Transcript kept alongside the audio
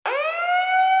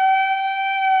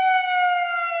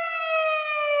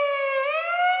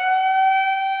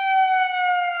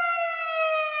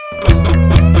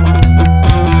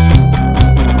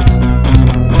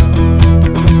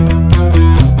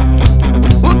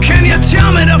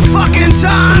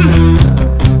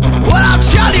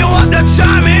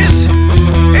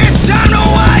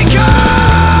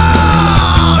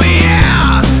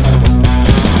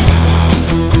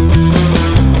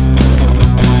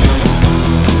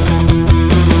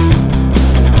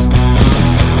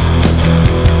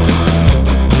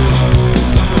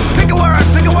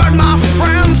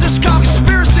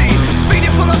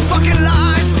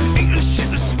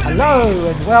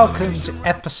welcome to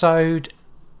episode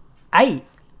 8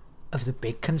 of the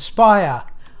Big Conspire.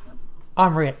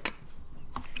 I'm Rick.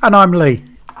 And I'm Lee.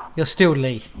 You're still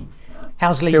Lee.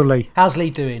 How's Lee? Still Lee. How's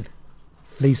Lee doing?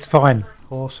 Lee's fine.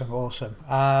 Awesome.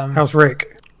 How's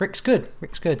Rick? Rick's good.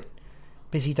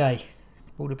 Busy day.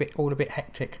 All a bit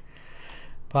hectic.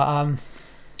 But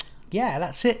yeah,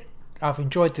 that's it. I've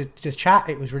enjoyed the chat.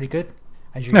 It was really good.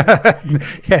 As you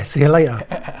yeah, see you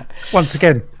later. Once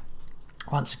again,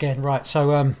 right.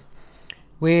 So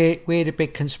we're the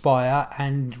Big Conspire,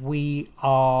 and we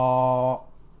can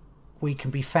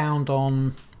be found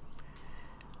on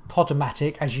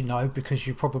Podomatic, as you know, because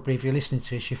you probably, if you're listening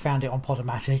to this, you found it on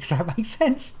Podomatic, so that makes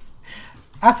sense.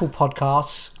 Apple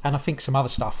Podcasts, and I think some other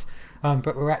stuff.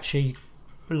 But we're actually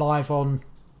live on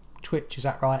Twitch. Is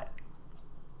that right?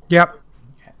 Yep.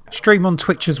 Stream on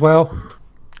Twitch as well.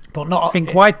 But not. I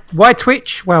think why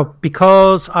Twitch? Well,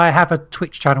 because I have a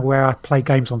Twitch channel where I play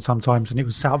games on sometimes, and it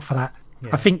was set up for that.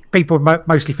 Yeah. I think people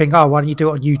mostly think, "Oh, why don't you do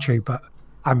it on YouTube?" But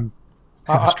I'm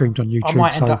never streamed on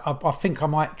YouTube. I think I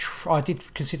might. I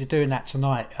did consider doing that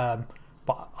tonight,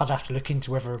 but I'd have to look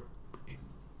into whether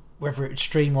it would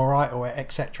stream all right or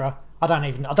etc. I don't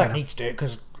need to do it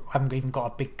because I haven't even got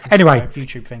a big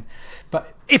YouTube thing.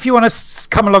 But if you want to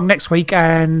come along next week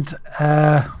and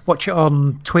watch it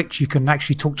on Twitch, you can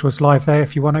actually talk to us live there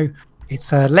if you want to.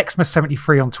 It's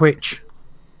Lexmas73 on Twitch.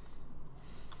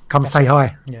 Come say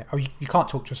hi. Yeah. Oh, you can't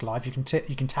talk to us live. You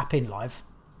can tap in live.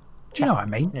 Do you know what I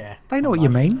mean? Yeah. They know what you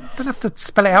mean. Don't have to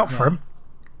spell it out for them.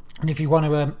 And if you want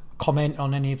to comment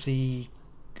on any of the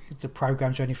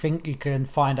programs or anything, you can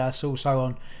find us also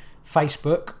on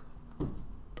Facebook.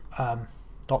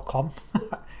 .com.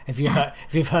 If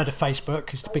you've heard of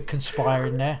Facebook, it's the Big Conspire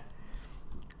in there.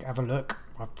 Have a look.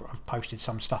 I've posted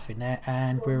some stuff in there,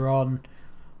 and we're on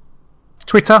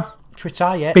Twitter.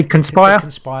 Yeah, Big Conspire. Big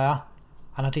Conspire.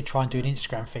 And I did try and do an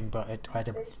Instagram thing, but it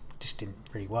just didn't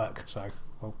really work. So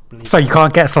you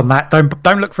can't get us on that.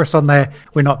 Don't look for us on there.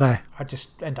 We're not there. I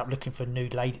just end up looking for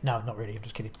nude lady. No, not really. I'm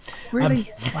just kidding. Really?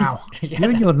 Wow. Yeah. You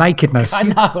and your nakedness. I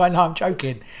know. I'm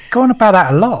joking. Go on about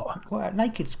that a lot. Well,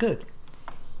 naked's good.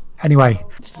 Anyway,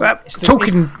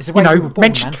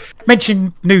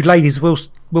 mention nude ladies.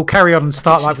 We'll carry on and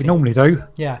start like we normally do.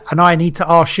 Yeah. And I need to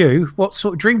ask you, what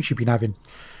sort of dreams you've been having?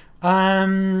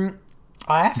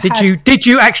 Did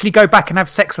you actually go back and have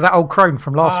sex with that old crone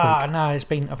from last week? No,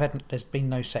 there's been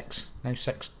no sex.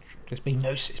 It's been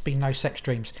no sex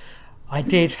dreams.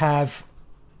 I've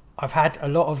had a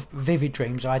lot of vivid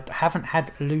dreams. I haven't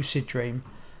had a lucid dream.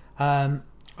 I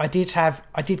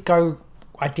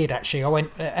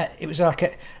went. It was like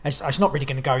I was not really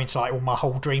going to go into like all my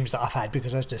whole dreams that I've had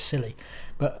because that's just silly.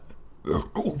 But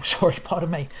sorry,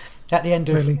 pardon me. At the end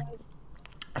of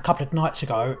a couple of nights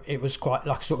ago, it was quite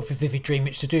like sort of a vivid dream.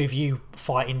 It's to do with you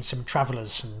fighting some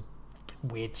travellers and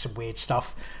some weird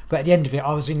stuff. But at the end of it,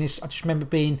 I just remember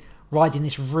riding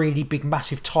this really big,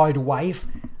 massive tidal wave,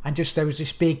 and there was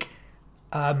this big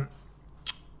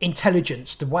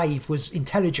intelligence. The wave was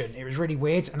intelligent. It was really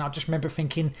weird, and I just remember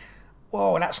thinking,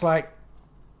 whoa, that's like,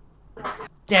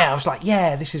 yeah, I was like,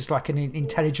 yeah, this is like an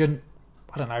intelligent,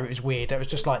 I don't know, it was weird. It was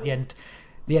just like the end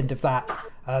of that.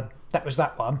 That was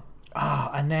that one.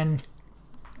 And then,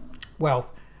 well,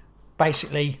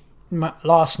 basically,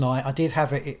 last night I did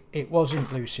have it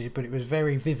wasn't lucid, but it was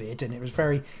very vivid, and it was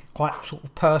very quite sort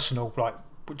of personal, like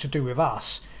to do with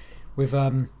us. With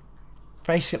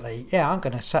basically, yeah, I'm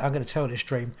gonna tell this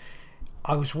dream.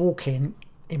 I was walking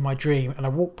in my dream, and I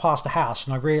walked past the house,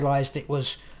 and I realised it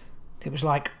was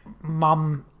like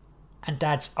Mum and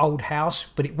Dad's old house,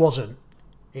 but it wasn't.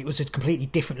 It was a completely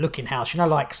different looking house. You know,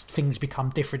 like things become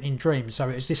different in dreams. So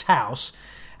it was this house,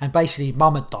 and basically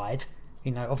Mum had died.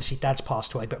 You know, obviously Dad's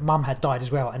passed away, but Mum had died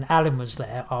as well. And Alan was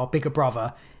there, our bigger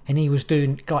brother, and he was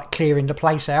doing like clearing the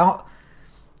place out.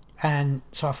 And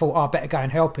so I thought, I better go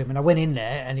and help him. And I went in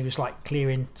there, and he was like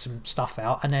clearing some stuff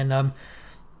out. And then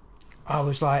I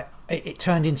was like, it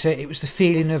turned into, it was the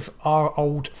feeling of our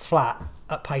old flat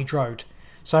at Page Road.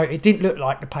 So it didn't look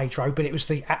like the Page Road, but it was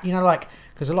the, you know, like,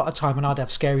 because a lot of time when I'd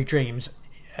have scary dreams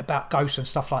about ghosts and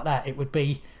stuff like that, it would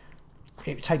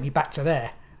take me back to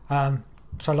there.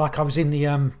 So like I was in the,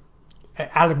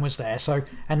 Alan was there. So,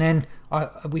 and then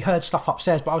we heard stuff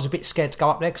upstairs, but I was a bit scared to go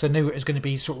up there because I knew it was going to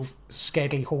be sort of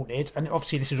scaredly haunted. And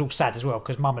obviously this was all sad as well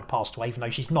because Mum had passed away, even though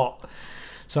she's not.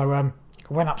 So I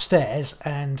went upstairs,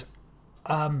 and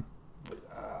my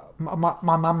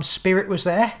mum's spirit was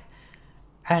there,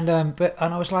 and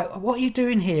I was like, what are you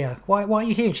doing here? Why are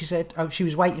you here? And she said, she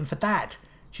was waiting for Dad.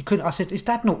 She couldn't. I said, is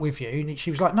Dad not with you? And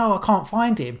she was like, no, I can't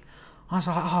find him. I was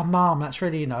like, oh, Mum, that's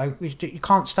really, you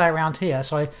can't stay around here.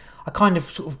 So I kind of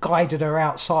sort of guided her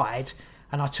outside,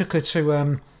 and I took her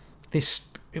to this.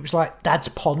 It was like Dad's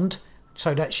pond,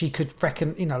 so that she could try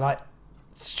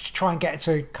and get her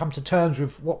to come to terms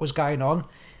with what was going on.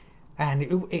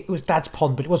 And it was Dad's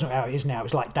pond, but it wasn't how it is now. It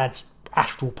was like Dad's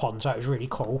astral pond, so it was really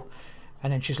cool.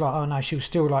 And then she's like, oh no, she was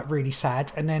still like really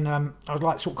sad. And then I was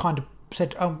like, sort of kind of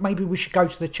said, oh, maybe we should go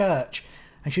to the church.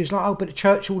 And she was like, oh, but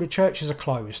all the churches are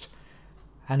closed.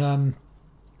 And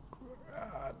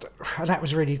that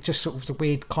was really just sort of the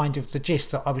weird kind of the gist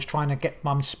that I was trying to get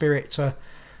Mum's spirit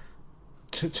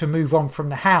to move on from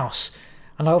the house.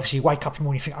 And I obviously wake up in the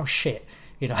morning and think, oh shit,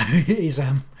 it is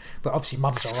but obviously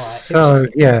Mum's all right.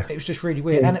 It was just really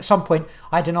weird. And at some point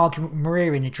I had an argument with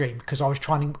Maria in a dream because I was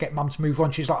trying to get Mum to move on.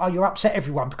 She's like, oh, you're upset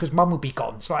everyone because Mum will be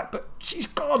gone. It's like, but she's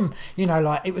gone.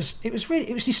 Like it was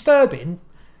disturbing,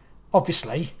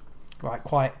 obviously. Like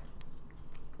quite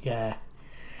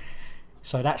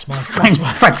so that's my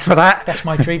thanks for that. That's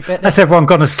my dream bit. That's everyone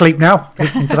gone to sleep now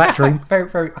listening to that dream. Very,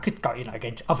 very. I could go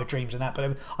again to other dreams and that,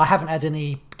 but I haven't had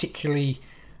any particularly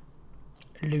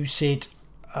lucid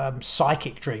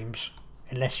psychic dreams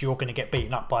unless you're going to get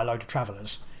beaten up by a load of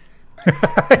travellers.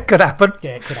 It could happen.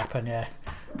 Yeah, it could happen. Yeah.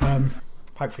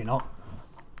 Hopefully not.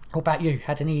 What about you?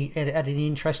 Had any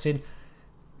interesting?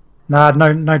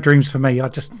 No dreams for me. I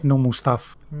just normal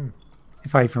stuff.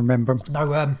 If I even remember them.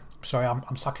 No. Sorry,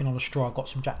 I'm sucking on a straw. I've got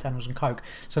some Jack Daniels and Coke.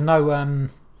 So no.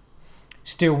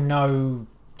 Still no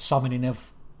summoning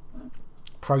of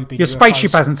probing. Your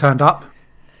spaceship hasn't turned up.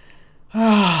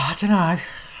 I don't know.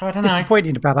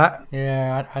 Disappointed about that.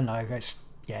 Yeah, I know.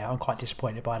 I'm quite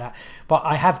disappointed by that. But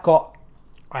I have got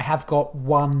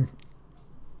one.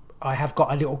 I have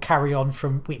got a little carry on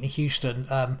from Whitney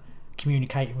Houston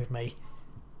communicating with me.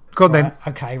 Go on right,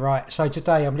 then. Okay, right. So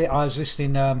today I was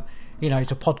listening, to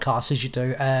podcasts as you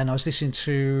do, and I was listening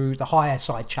to the Higher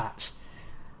Side chats,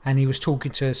 and he was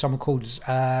talking to someone called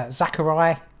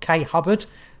Zachariah K. Hubbard.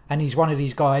 And he's one of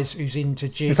these guys who's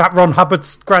into Is that Ron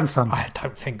Hubbard's grandson? I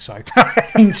don't think so.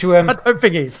 Into I don't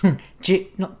think it is.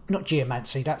 Not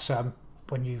geomancy. That's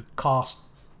when you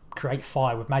create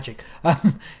fire with magic. To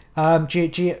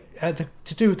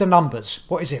do with the numbers.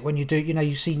 What is it when you do?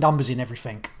 You see numbers in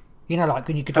everything. Like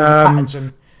when you could do patterns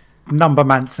and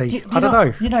numbermancy. I don't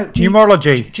know.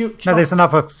 Numerology. There's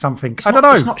another something. I don't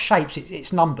know. It's not shapes.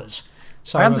 It's numbers.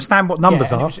 So I understand what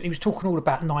numbers are. He was talking all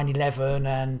about 9/11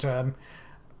 and.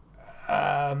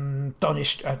 Donald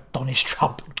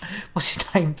Trump. What's his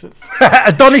name?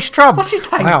 Donald Trump. What's his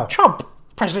name? Wow. Trump.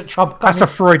 President Trump. That's a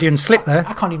Freudian slip there.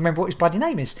 I can't even remember what his bloody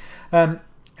name is. And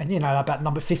about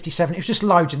number 57. It was just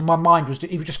loads, and my mind was.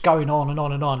 He was just going on and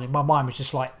on and on, and my mind was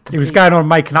just like. He was going on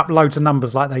making up loads of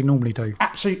numbers like they normally do.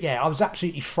 Absolutely, yeah. I was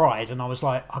absolutely fried, and I was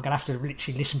like, I'm gonna have to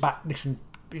literally listen back to this.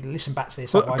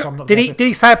 Otherwise, I'm not. Did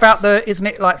he say about isn't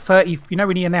it like 30?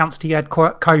 When he announced he had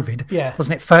COVID? Yeah.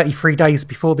 Wasn't it 33 days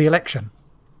before the election?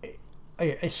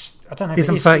 I don't know.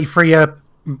 Isn't 33 yeah,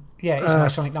 it's a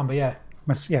Masonic number. Yeah.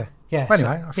 Yeah. Yeah. Well,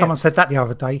 anyway, someone said that the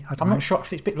other day. I'm not sure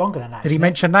if it's a bit longer than that. Did he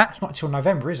mention that? It's not until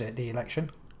November, is it? The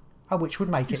election. Oh, which would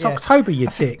make it's October, you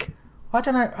dick. I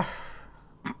don't know.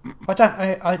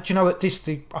 Do you know what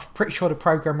I'm pretty sure the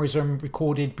programme was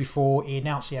recorded before he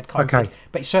announced he had COVID. Okay.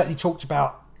 But he certainly talked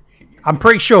about. I'm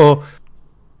pretty sure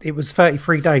it was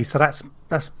 33 days, so that's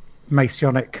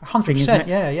Masonic. 100%. Thing, isn't it?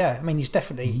 Yeah. I mean, he's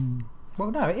definitely.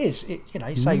 Well, no, it is. You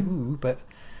say ooh, but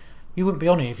you wouldn't be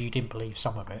on here if you didn't believe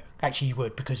some of it. Actually, you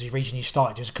would, because the reason you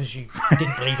started is because you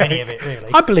didn't believe any of it, really.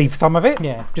 I believe some of it.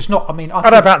 Yeah, just not. I mean, I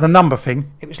don't know about the number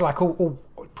thing. It was like all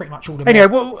pretty much all the. Anyway,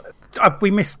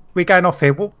 we're going off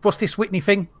here. What's this Whitney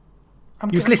thing?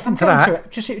 You was listening to that.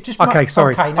 Just okay,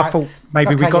 sorry. Okay, no, I thought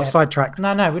maybe we got sidetracked.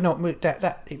 No, we're not.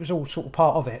 That it was all sort of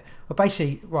part of it. But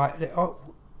basically, right,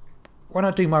 when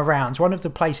I do my rounds, one of the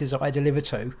places that I deliver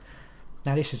to.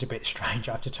 Now this is a bit strange.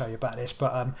 I have to tell you about this,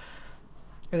 but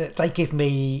they give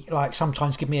me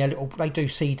sometimes give me a little. They do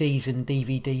CDs and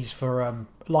DVDs for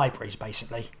libraries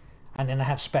basically, and then they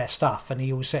have spare stuff. And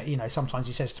he also, sometimes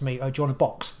he says to me, "Oh, do you want a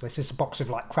box?" There's just a box of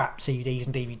crap CDs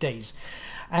and DVDs,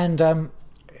 and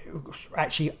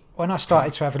actually, when I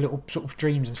started to have a little sort of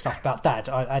dreams and stuff about Dad,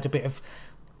 I had a bit of.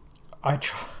 I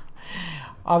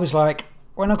was like.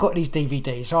 When I got these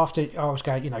DVDs, after I was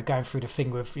going through the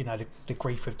thing with the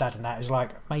grief with Dad and that, is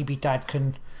like maybe Dad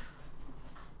can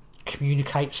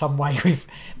communicate some way with,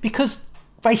 because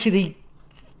basically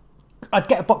I'd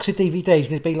get a box of DVDs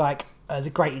and it'd be like the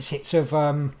greatest hits of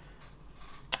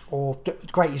or the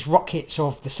greatest rock hits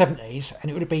of the 70s, and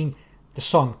it would have been the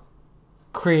song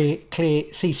Clear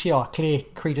CCR, Clear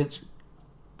Credence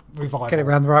Revival. Get it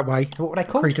around the right way. What were they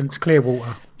called? Credence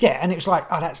Clearwater. Yeah, and it was like,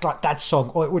 oh, that's like Dad's song.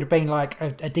 Or it would have been like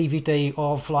a DVD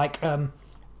of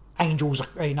angels,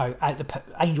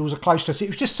 angels are close to us. It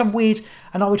was just some weird,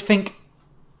 and I would think,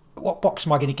 what box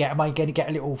am I going to get? Am I going to get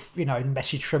a little,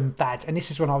 message from Dad? And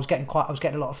this is when I was getting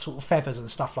a lot of sort of feathers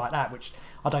and stuff like that, which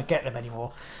I don't get them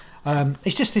anymore.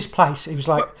 It's just this place. It was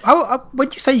like,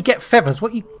 when you say you get feathers,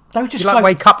 what you? They would just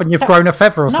wake up and you've grown a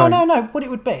feather or something? No. What it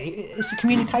would be, it's the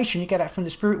communication you get that from the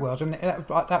spirit world, and that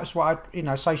was what I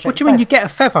associate. What do you mean you get a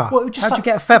feather? Well, how'd you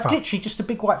get a feather? Literally just a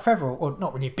big white feather, or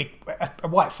not really big, a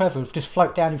white feather would just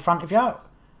float down in front of you,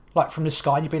 like from the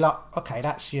sky, and you'd be like, okay,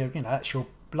 that's your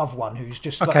loved one who's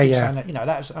just saying that,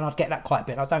 and I'd get that quite a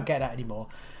bit. I don't get that anymore.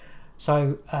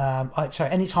 So, so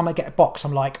anytime I get a box,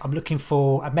 I'm looking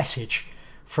for a message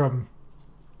from.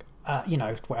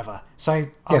 Whatever. So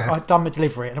I'd done my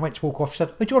delivery and I went to walk off.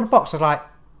 Said, "Oh, do you want a box?" I was like,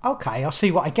 "Okay, I'll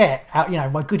see what I get out.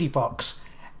 My goodie box."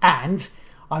 And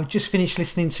I just finished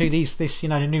listening to the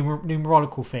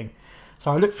numerological thing.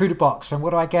 So I looked through the box and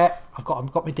what do I get? I've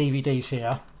got my DVDs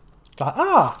here. Like,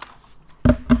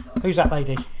 who's that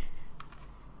lady? Can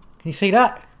you see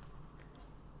that?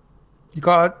 You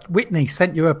got Whitney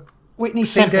sent you a Whitney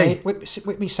CD.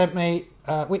 Whitney sent me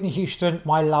Whitney Houston.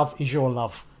 My love is your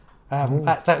love.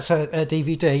 That's a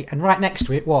DVD, and right next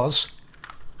to it was.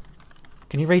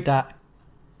 Can you read that?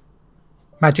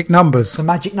 Magic numbers. The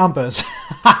magic numbers.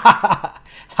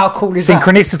 How cool is that?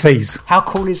 Synchronicities. How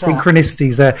cool is that?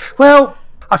 Synchronicities there. Well,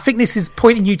 I think this is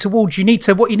pointing you towards.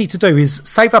 What you need to do is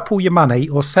save up all your money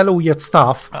or sell all your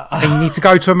stuff, and you need to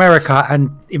go to America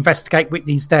and investigate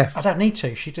Whitney's death. I don't need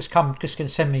to. She's just going to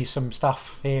send me some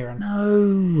stuff here. And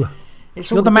no.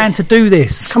 You're the man to do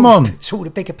this. Come on. It's all the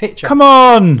bigger picture. Come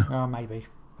on. Oh, maybe.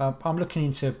 I'm looking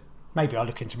into... Maybe I'll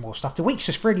look into more stuff. The week's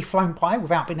just really flown by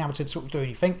without being able to sort of do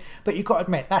anything. But you've got to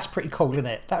admit, that's pretty cool, isn't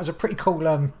it? That was a pretty cool...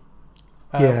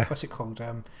 What's it called?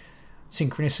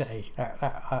 Synchronicity.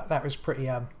 That was pretty...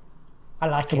 I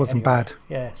like it. It wasn't bad.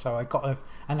 Yeah, so I got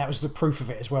and that was the proof of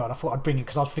it as well. And I thought I'd bring it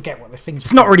because I'd forget what the things...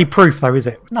 It's not really proof, though, is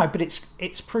it? No, but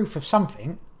it's proof of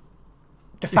something.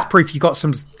 It's proof you got some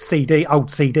old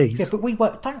CDs. Yeah, but we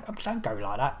work. Don't go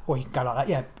like that. Or you can go like that.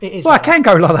 Yeah, it is. Well, I can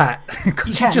go like that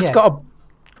because you just got a.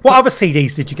 What other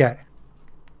CDs did you get?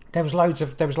 There was loads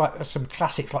of. There was like some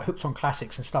classics, like Hooked on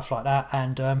Classics and stuff like that,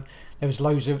 and there was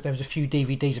a few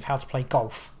DVDs of how to play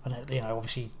golf, and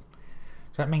obviously,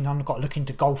 does that mean I've got to look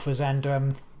into golfers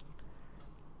and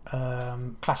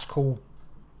classical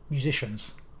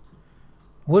musicians?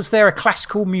 Was there a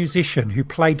classical musician who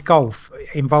played golf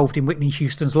involved in Whitney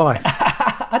Houston's life?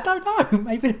 I don't know.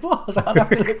 Maybe it was. I'll have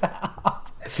to look that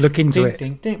up. Let's look into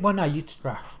it. Well, no,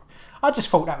 I just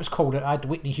thought that was cool that I had the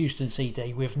Whitney Houston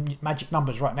CD with magic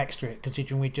numbers right next to it,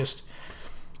 considering we just...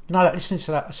 listening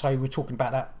to that, so we're talking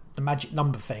about that, the magic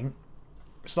number thing.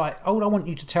 It's like, all I want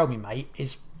you to tell me, mate,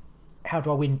 is how do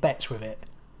I win bets with it?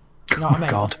 You know what I mean?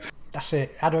 God. That's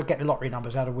it. How do I get the lottery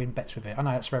numbers? How do I win bets with it? I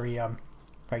know that's very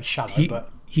shallow,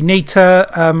 but you need to.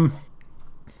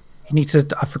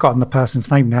 I've forgotten the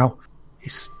person's name now.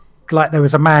 It's like there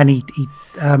was a man.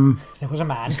 There was a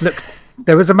man.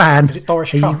 There was a man. Was it Boris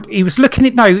Trump? He was looking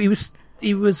at. No, he was.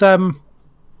 Right,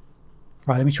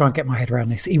 let me try and get my head around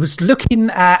this. He was looking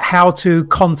at how to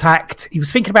contact. He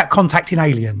was thinking about contacting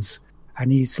aliens,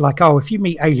 and he's like, "Oh, if you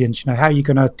meet aliens, how are you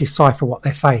going to decipher what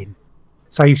they're saying?"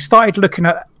 So he started looking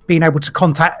at being able to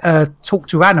talk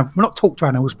to animals, not talk to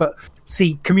animals, but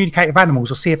communicate with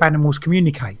animals or see if animals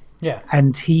communicate. Yeah.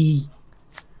 And he,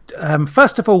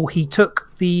 first of all, he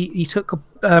took the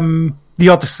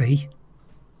Odyssey,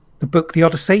 the book, The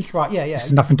Odyssey. Right. Yeah. Yeah. This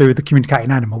has nothing to do with the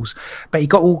communicating animals, but he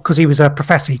got because he was a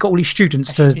professor, he got all his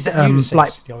students to Is that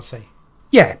Ulysses, the Odyssey?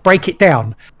 Yeah, break it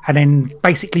down and then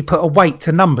basically put a weight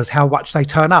to numbers, how much they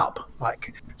turn up.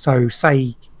 Like, so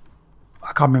say,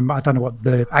 I can't remember. I don't know what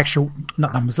the actual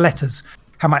letters.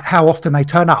 How often they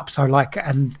turn up. So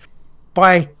and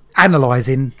by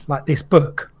analysing like this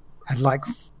book and like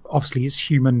obviously it's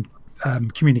human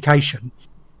communication,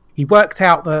 he worked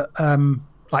out that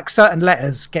like certain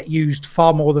letters get used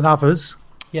far more than others.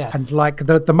 Yeah. And like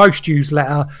the most used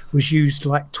letter was used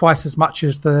like twice as much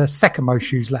as the second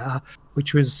most used letter,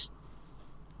 which was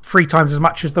 3 times as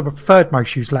much as the third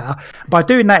most used letter. By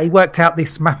doing that, he worked out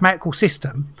this mathematical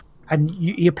system. And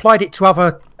he applied it to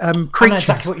other creatures. I know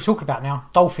exactly what you're talking about now.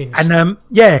 Dolphins. And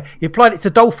he applied it to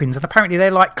dolphins, and apparently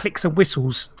they're like clicks and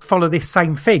whistles follow this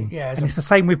same thing. Yeah, and it's the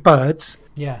same with birds.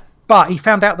 Yeah. But he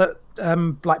found out that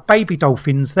like baby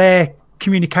dolphins, their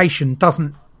communication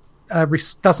doesn't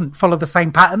follow the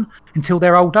same pattern until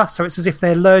they're older. So it's as if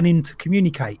they're learning to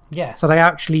communicate. Yeah. So they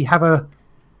actually have I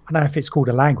don't know if it's called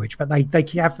a language, but they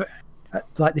have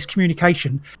like this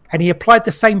communication. And he applied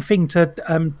the same thing to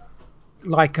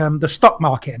the stock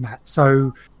market and that.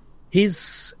 So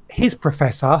his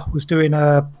professor was doing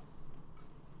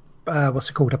what's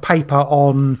it called? A paper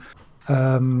on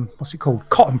what's it called?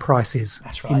 Cotton prices.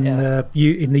 That's right,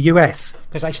 in the US.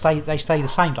 Because they stay the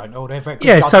same, don't they? Or they're very good.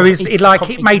 Yeah, so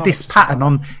it made this pattern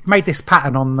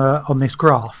on this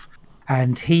graph,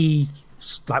 and he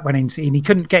like went into and he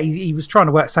couldn't get. He was trying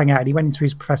to work something out, and he went into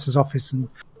his professor's office and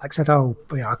like said, "Oh,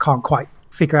 I can't quite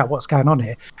figure out what's going on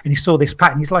here." And he saw this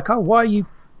pattern. He's like, "Oh, why are you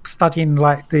studying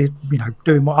like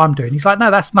doing what I'm doing?" He's like, "No,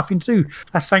 that's nothing to do.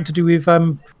 That's something to do with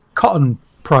cotton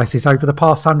prices over the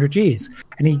past 100 years."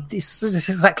 And this is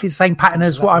exactly the same pattern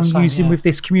as what I'm using with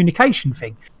this communication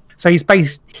thing. So he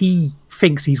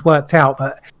thinks he's worked out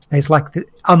that there's like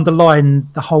underlying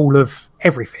the whole of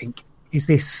everything is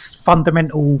this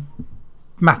fundamental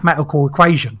mathematical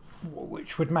equation,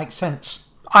 which would make sense.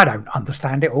 I don't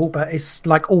understand it all, but it's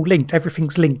like all linked.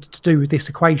 Everything's linked to do with this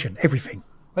equation. Everything.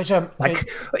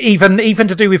 Even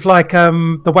to do with like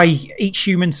the way each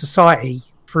human society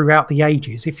throughout the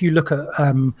ages, if you look at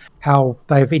how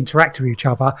they've interacted with each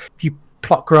other, if you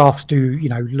plot graphs, you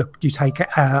take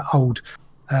old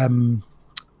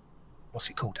what's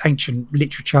it called, ancient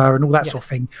literature and all that sort of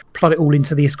thing, plot it all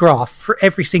into this graph, for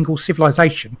every single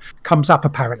civilization comes up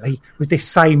apparently with this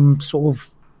same sort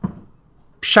of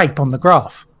shape on the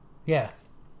graph.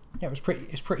 It's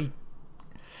pretty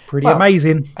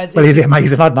amazing. Well, is it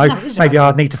amazing? I don't know. No, maybe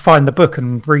I'd need to find the book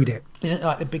and read it. Isn't it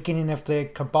like the beginning of the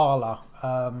Kabbalah?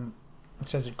 It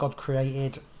says that God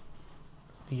created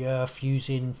the earth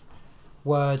using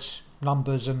words,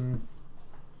 numbers, and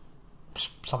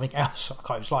something else.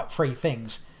 It's like 3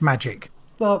 things. Magic.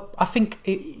 Well, I think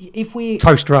if we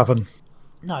toaster oven.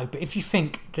 No, but if you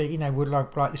think that we're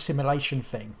like the simulation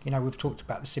thing, we've talked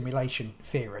about the simulation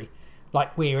theory.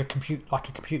 Like we're a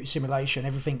computer simulation.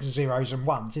 Everything's zeros and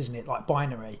ones, isn't it? Like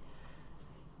binary.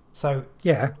 So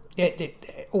yeah,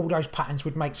 all those patterns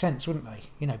would make sense, wouldn't they?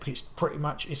 But it's pretty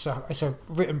much it's a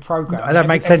written program. No, that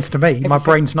makes sense to me. My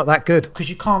brain's not that good because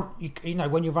you can't.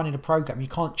 When you're running a program, you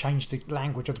can't change the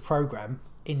language of the program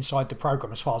inside the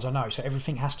program, as far as I know. So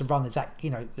everything has to run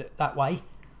that way.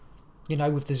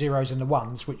 With the zeros and the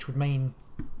ones, which would mean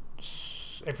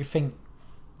everything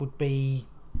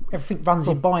runs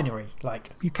in binary. Like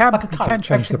you can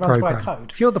change the program.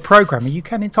 If you're the programmer, you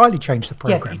can entirely change the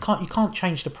program. Yeah, but you can't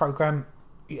change the program.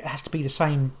 It has to be the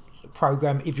same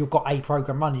program. If you've got a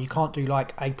program running, you can't do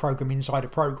like a program inside a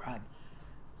program.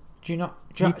 Do you not?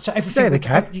 So everything. Yeah, they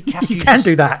can. You can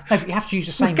do that. No, but you have to use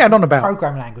the same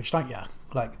program language, don't you?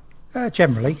 Like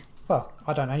generally. Well,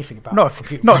 I don't know anything about not if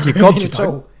you're God, you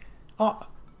don't.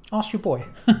 Ask your boy.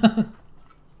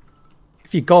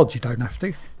 If you're God, you don't have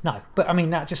to. No, but I mean,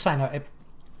 just saying, like,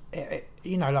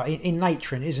 like in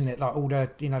nature, isn't it? Like all the,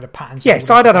 the patterns.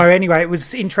 Yes, I don't know. Anyway, it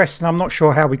was interesting. I'm not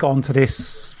sure how we got onto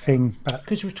this thing, but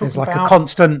there's like a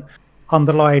constant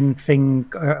underlying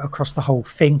thing across the whole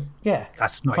thing. Yeah,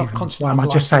 that's not even. Why am I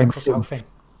just saying the whole thing?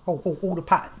 All the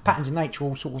patterns in nature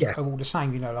all sort of are all the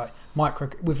same. Like micro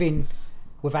within,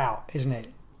 without, isn't it?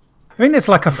 I mean, there's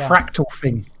like a fractal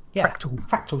thing. Yeah,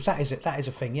 fractals. That is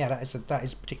a thing. Yeah, that is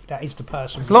the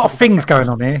person. There's a lot of things going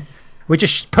on here. We're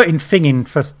just putting thing in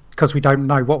first because we don't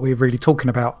know what we're really talking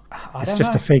about. It's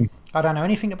just a thing. I don't know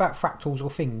anything about fractals or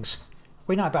things.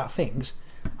 We know about things,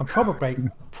 and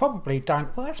probably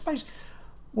don't. Well, I suppose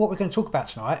what we're going to talk about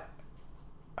tonight.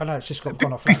 I know it's just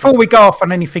gone off. Before we go off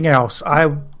on anything else,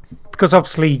 because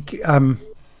obviously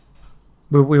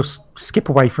we'll skip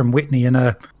away from Whitney and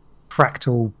a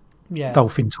fractal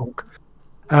dolphin talk.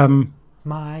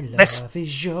 My love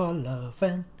is your love,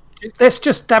 and let's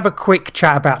just have a quick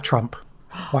chat about Trump.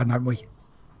 Why don't we?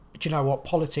 Do you know what?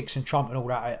 Politics and Trump and all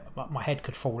that, my head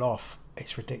could fall off.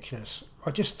 It's ridiculous.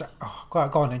 I just go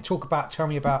on and tell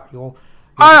me about your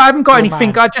I haven't got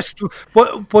anything. Man. I just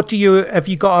what do you have?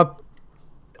 You got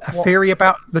a theory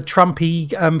about the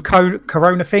Trumpy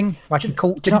corona thing? Like he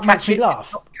caught? Didn't catch it?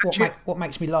 Laugh. What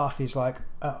makes me laugh is like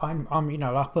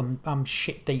I'm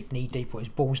shit deep, knee deep, or is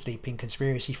balls deep in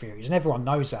conspiracy theories, and everyone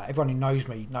knows that. Everyone who knows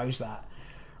me knows that,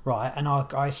 right? And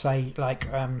I say like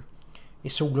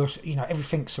it's all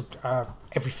everything's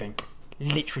everything,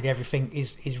 literally everything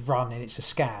is run and it's a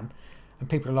scam, and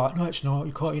people are like, no, it's not.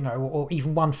 You can't, or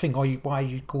even one thing. Why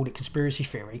you call it conspiracy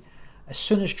theory? As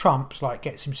soon as Trump's like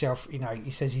gets himself,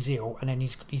 he says he's ill, and then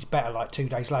he's better like 2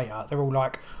 days later, they're all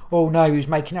like, oh no, he was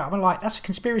making up. I'm like, that's a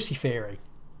conspiracy theory.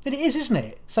 And it is, isn't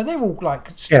it? So they're all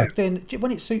like,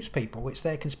 when it suits people, it's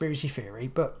their conspiracy theory,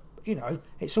 but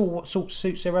it's all what sort of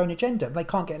suits their own agenda. They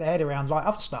can't get their head around like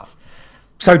other stuff.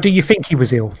 So do you think he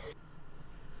was ill?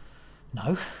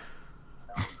 No,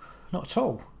 not at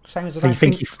all. Same as I don't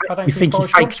think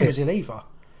Boris Johnson was ill either.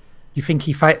 You think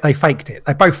they faked it?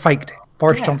 They both faked it.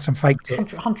 Boris Johnson faked it.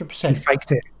 100%. He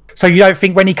faked it. So you don't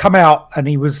think when he come out and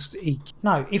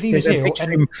no, if he was ill,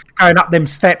 him going up them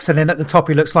steps, and then at the top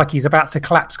he looks like he's about to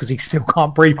collapse because he still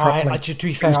can't breathe properly. To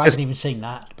be fair, I haven't even seen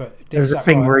that. But there was a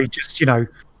thing where he just,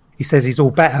 he says he's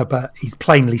all better, but he's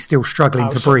plainly still struggling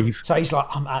to breathe. So he's like,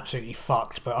 I'm absolutely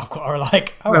fucked, but I've got to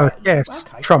like. Yes,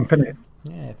 okay. Trump, isn't it?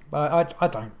 Yeah, but I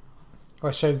don't.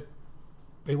 Right, so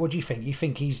what do you think? You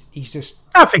think he's just?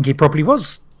 I think he probably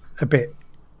was a bit.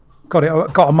 Got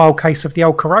a mild case of the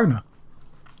old corona.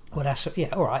 Well, that's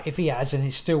all right. If he has, and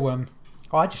it's still,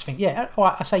 I just think, all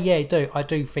right. I say, I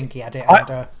do think he had it.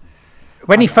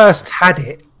 When he first had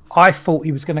it, I thought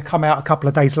he was going to come out a couple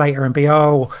of days later and be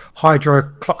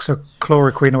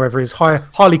hydroxychloroquine or whatever it is,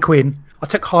 Harley Quinn. I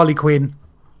took Harley Quinn,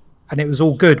 and it was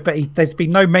all good. But there's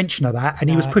been no mention of that, and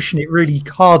he was pushing it really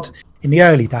hard in the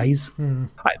early days. In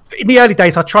the early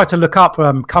days, I tried to look up.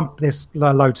 There's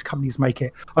loads of companies make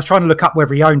it. I was trying to look up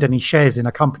whether he owned any shares in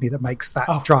a company that makes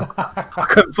that drug. I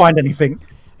couldn't find anything.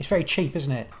 It's very cheap,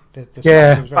 isn't it? But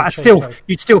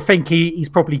you'd still think he's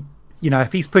probably,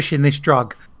 if he's pushing this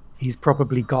drug, he's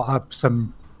probably got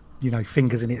some,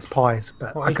 fingers in its pies.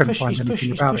 But I couldn't find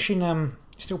anything about it.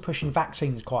 Still pushing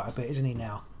vaccines quite a bit, isn't he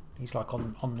now? He's like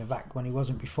on the vac when he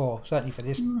wasn't before. Certainly for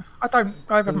this. I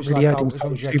haven't really heard him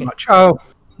say too much. Oh,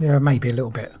 yeah, maybe a little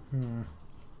bit. It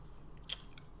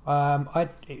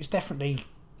was definitely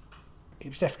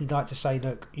like to say,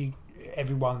 look, you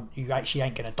actually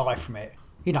ain't going to die from it.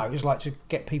 It was like to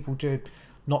get people to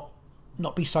not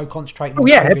be so concentrated on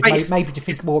COVID, maybe to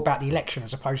think more about the election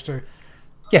as opposed to.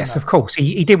 Yes, of course.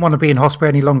 He didn't want to be in hospital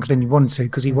any longer than he wanted to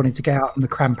because he wanted to get out on the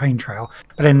campaign trail.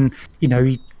 But then,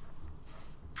 I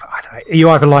don't know, you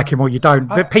either like him or you don't.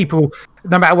 But people,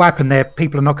 no matter what happened there,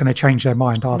 people are not going to change their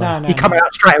mind, are they? He came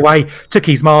out straight away, took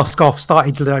his mask off,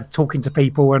 started talking to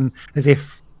people, and as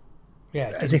if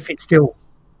it's still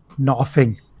not a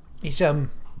thing. He's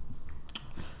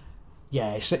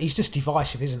he's just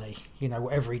divisive, isn't he?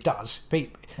 Whatever he does. But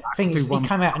he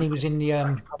came out and he was in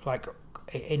the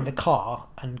in the car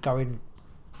and going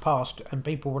past, and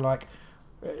people were like,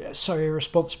 "So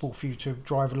irresponsible for you to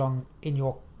drive along in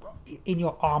your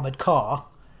armoured car.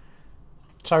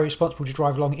 So responsible to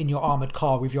drive along in your armoured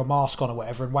car with your mask on or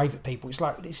whatever and wave at people." It's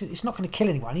like it's not going to kill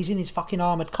anyone. He's in his fucking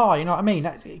armoured car. You know what I mean?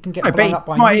 He can get blown up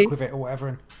by a nuke with it or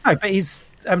whatever. No, but his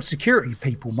security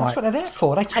people might. That's what they're there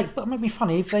for. They take. But it might be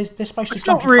funny if they're supposed to. It's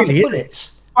jump not really, in is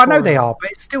it? I know they are,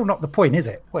 but it's still not the point, is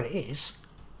it? Well, it is.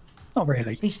 Not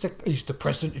really. He's the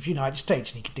president of the United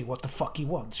States, and he can do what the fuck he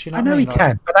wants. You know? I know he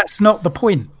can, but that's not the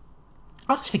point.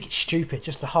 I just think it's stupid.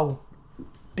 Just the whole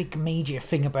big media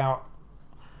thing about.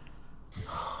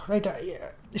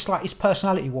 It's like it's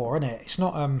personality war, isn't it? It's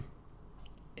not. I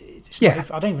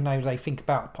don't even know if they think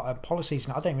about policies,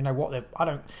 and I don't even know what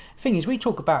they're. Thing is, we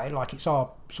talk about it like it's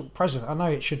our sort of president. I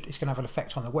know it's going to have an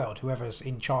effect on the world, whoever's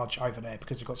in charge over there,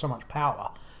 because they've got so much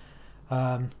power.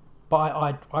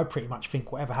 But I pretty much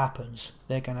think whatever happens,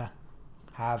 they're going to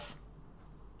have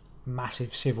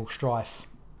massive civil strife,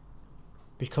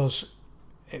 because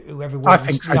whoever wins, I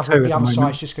think so too, the other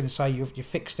side's just going to say you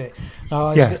fixed it. No,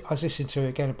 I was listening to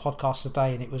again a podcast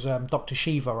today, and it was Dr.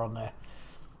 Shiva on there.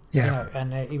 Yeah,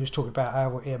 and he was talking about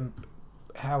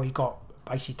how he got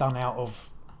basically done out of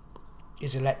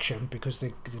his election because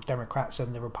the Democrats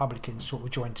and the Republicans sort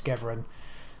of joined together, and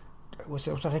what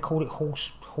do they call it,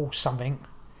 horse something.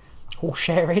 Horse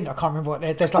sharing? I can't remember what.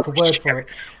 There's like a word for it.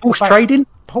 Horse trading?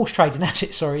 Horse trading, that's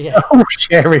it, sorry, yeah. Horse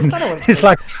sharing. It's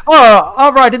like,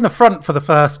 I'll ride in the front for the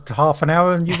first half an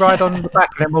hour and you ride on the back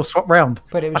and then we'll swap round.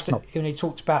 But it was when he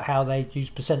talked about how they use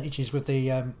percentages with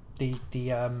the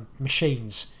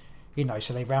machines,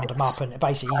 so they round them up and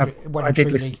basically I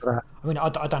did listen to that. I mean, I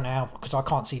don't know how, because I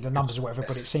can't see the numbers or whatever,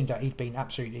 but it seemed that he'd been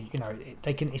absolutely,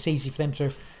 it's easy for them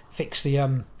to fix the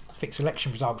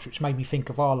election results, which made me think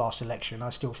of our last election. I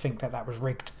still think that was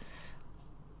rigged.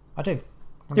 I do.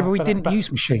 Yeah, but we didn't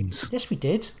use machines. Yes, we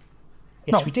did.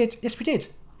 We did. Yes, we did.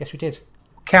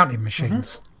 Counting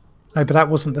machines. Mm-hmm. No, but that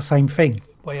wasn't the same thing.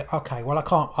 Well, yeah, okay. Well, I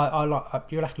can't.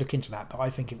 You'll have to look into that, but I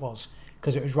think it was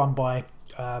because it was run by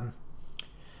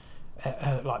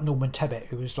like Norman Tebbit,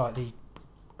 who was like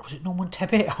was it Norman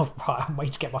Tebbit? I'm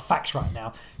waiting to get my facts right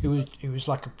now. Who was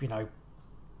like it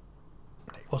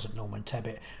wasn't Norman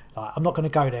Tebbit. I'm not going to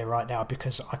go there right now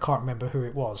because I can't remember who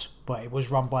it was, but it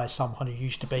was run by someone who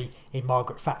used to be in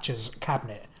Margaret Thatcher's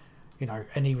cabinet,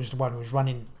 and he was the one who was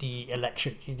running the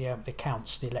election, the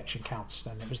election counts,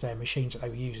 and it was their machines that they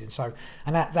were using. So,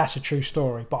 and that's a true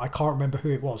story, but I can't remember who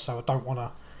it was, so I don't want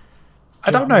to.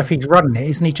 I don't know if he's running it.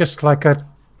 Isn't he just like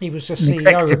He was just an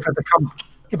executive for the company.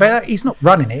 Yeah, but he's not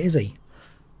running it, is he?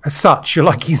 As such, you're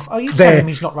like he's Are you there. Telling him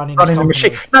he's not running the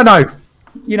machine? No.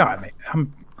 You know what I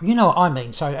mean. You know what I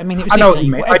mean. So I mean, it was I know iffy. what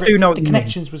you mean. I Whatever, do know what the you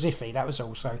connections was iffy. That was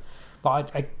all. So,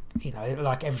 but I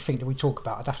like everything that we talk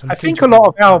about, I'd have to. I think a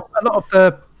lot of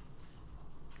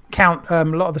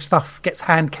the stuff gets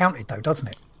hand counted, though, doesn't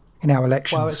it? In our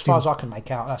elections. Well, as far as I can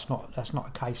make out, that's not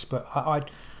a case. But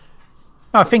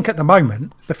I think at the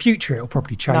moment, the future it'll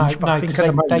probably change. But I think at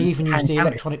the moment, they even use the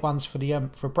electronic ones for the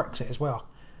for Brexit as well.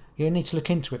 You need to look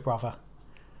into it, brother.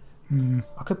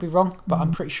 I could be wrong, but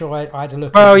I'm pretty sure I had a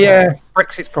look. Well, yeah,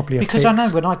 Brexit's probably because I know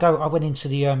when I went into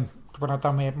the when I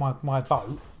done my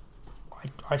vote,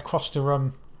 I crossed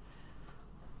a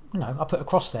I put a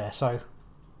cross there. So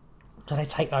do they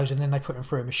take those and then they put them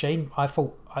through a machine? I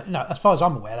thought, as far as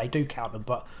I'm aware, they do count them,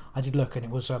 but I did look and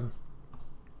it was saying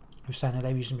that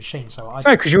they were using machines. So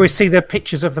because you always see the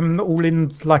pictures of them all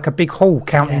in like a big hall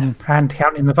counting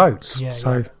the votes. Yeah,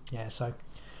 so so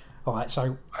all right,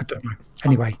 so I don't know.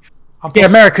 Anyway.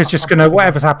 America's just going to,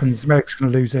 whatever happens, America's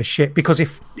going to lose their shit, because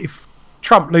if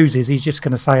Trump loses, he's just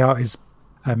going to say, it's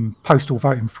postal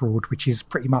voting fraud, which is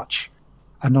pretty much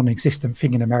a non-existent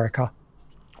thing in America.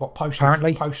 What, postal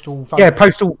voting? Yeah,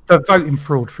 the voting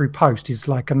fraud through post is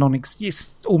like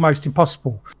it's almost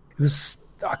impossible.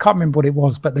 I can't remember what it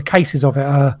was, but the cases of it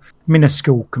are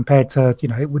minuscule compared to,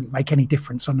 it wouldn't make any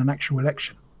difference on an actual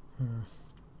election.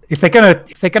 If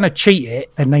they're gonna cheat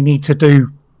it, then they need to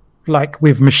do like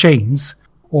with machines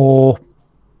or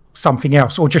something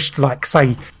else, or just like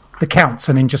say the counts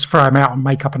and then just throw them out and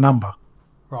make up a number.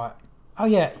 Right. Oh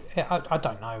yeah. I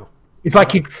don't know. It's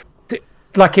like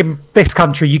in this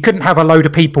country, you couldn't have a load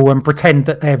of people and pretend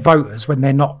that they're voters when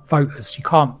they're not voters. You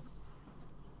can't.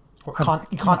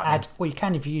 You can't add. Well, you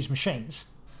can if you use machines.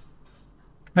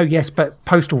 No, yes, but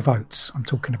postal votes I'm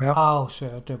talking about. Oh, so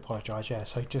I do apologise. Yeah.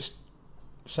 So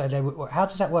how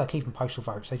does that work? Even postal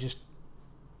votes,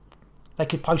 they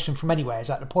could post them from anywhere. Is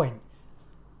that the point?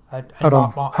 Hold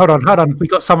on. We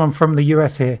got someone from the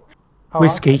US here. Oh,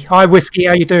 Whiskey. Okay. Hi, Whiskey.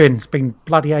 How you doing? It's been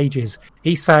bloody ages.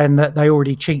 He's saying that they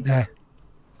already cheat there.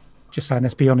 Just saying,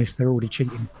 let's be honest, they're already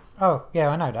cheating. Oh, yeah,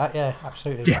 I know that. Yeah,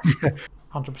 absolutely.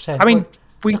 100%. I mean,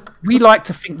 we like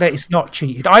to think that it's not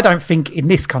cheated. I don't think in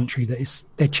this country that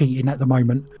they're cheating at the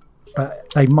moment, but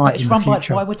they might in the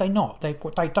future. Why would they not? They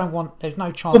don't want. There's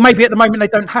no chance. Well, maybe at the moment they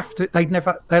don't have to. They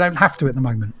don't have to at the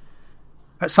moment.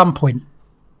 At some point.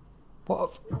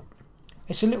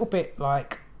 It's a little bit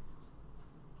like.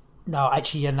 No,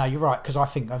 actually, yeah, no, you're right, because I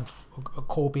think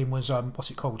Corbyn was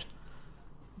what's it called?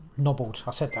 Nobbled.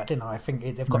 I said that, didn't I? I think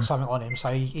they've got something on him,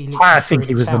 so he I think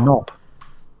he was the knob.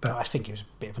 But I think he was a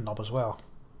bit of a knob as well.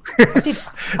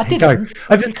 I did.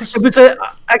 It was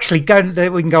actually going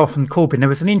there. We can go off on Corbyn. There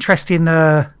was an interesting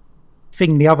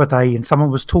thing the other day, and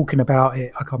someone was talking about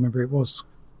it. I can't remember who it was.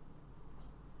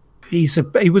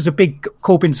 He was a big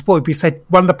Corbyn supporter. But he said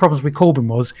one of the problems with Corbyn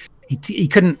was he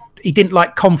didn't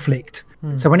like conflict.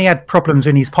 So when he had problems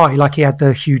in his party, like he had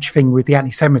the huge thing with the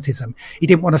anti-Semitism, he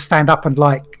didn't want to stand up and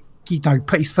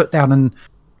put his foot down and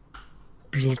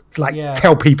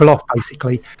tell people off,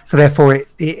 basically. So therefore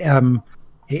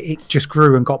it just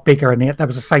grew and got bigger, and that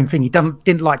was the same thing. He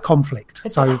didn't like conflict.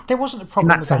 There wasn't a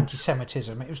problem with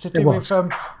anti-Semitism. It was to do with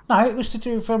it was to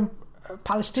do with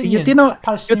Palestinian.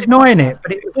 So you're denying it,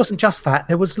 but it wasn't just that.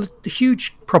 There was a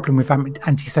huge problem with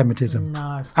anti-Semitism.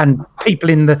 No. And people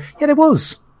there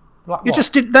was. Like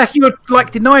you're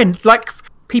like denying, like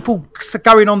people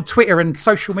going on Twitter and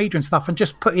social media and stuff and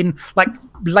just putting like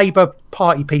Labour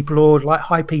Party people or like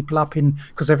high people up in,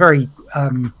 because they're very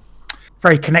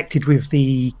very connected with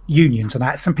the unions and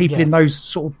that. Some people in those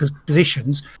sort of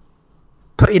positions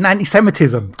put in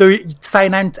anti-Semitism,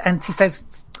 saying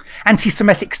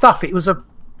anti-Semitic stuff. It was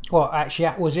actually,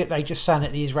 was it they just saying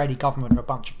that the Israeli government are a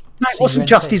bunch of... No, it wasn't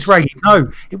just Israeli.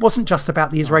 No, it wasn't just about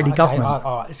the Israeli government.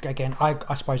 Again,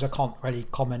 I suppose I can't really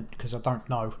comment because I don't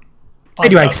know.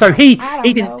 Anyway, so he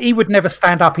would never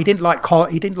stand up. He didn't like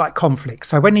conflict.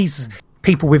 So when these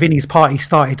people within his party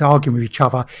started arguing with each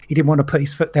other, he didn't want to put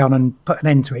his foot down and put an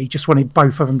end to it. He just wanted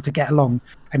both of them to get along.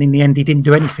 And in the end, he didn't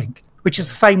do anything. Which is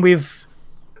the same with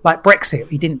like Brexit.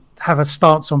 He didn't have a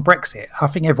stance on Brexit. I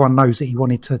think everyone knows that he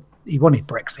wanted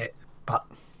Brexit, but.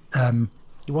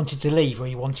 You wanted to leave or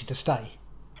you wanted to stay?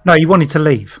 No, he wanted to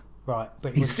leave. Right,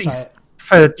 but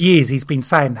for years he's been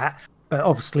saying that, but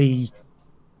obviously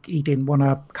he didn't want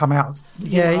to come out.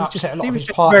 Yeah, he was just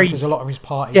party because a lot of his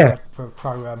party were for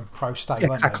pro state,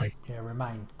 exactly. Weren't they? Yeah,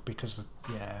 Remain because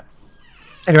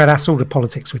Anyway, that's all the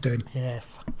politics we're doing. Yeah,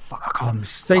 fuck. I can't.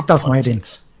 It does my head in.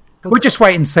 We'll just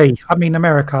wait and see. I mean,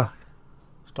 America.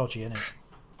 It's dodgy, isn't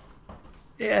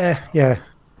it? Yeah.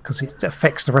 Because it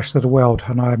affects the rest of the world,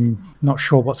 and I'm not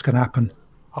sure what's going to happen.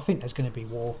 I think there's going to be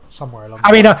war somewhere along.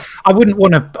 I mean, I wouldn't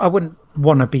want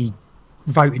to be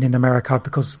voting in America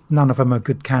because none of them are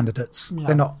good candidates. No.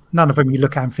 They're not. None of them you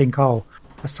look at and think, oh,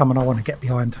 that's someone I want to get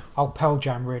behind. Oh, Pearl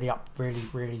Jam really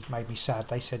made me sad.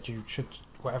 They said you should,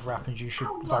 whatever happens, you should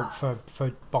vote for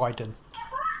Biden,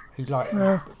 who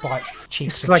bites the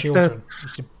cheeks of like children.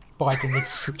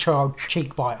 Biden, the child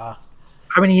cheek biter.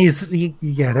 I mean,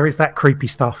 there is that creepy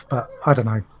stuff, but I don't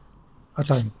know. I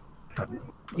don't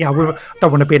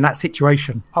want to be in that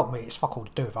situation. Ultimately, it's fuck all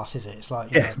to do with us, is it? It's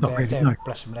like, not really, no.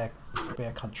 Bless them,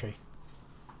 their country.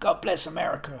 God bless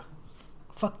America.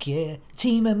 Fuck yeah,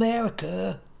 Team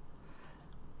America.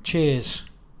 Cheers.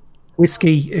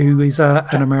 Whiskey, who is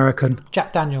an American.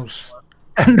 Jack Daniels.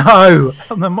 No,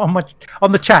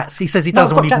 on the chats, he says he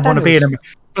doesn't want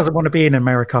to be in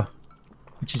America,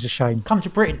 which is a shame. Come to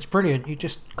Britain, it's brilliant. You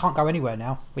just can't go anywhere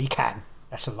now. Well, you can.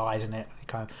 That's a lie, isn't it? You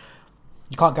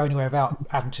can't go anywhere without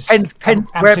having to...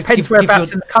 Depends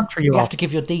whereabouts in the country you are. You have to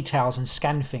give your details and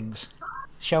scan things.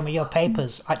 Show me your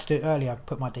papers. I had to do it earlier. I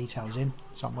put my details in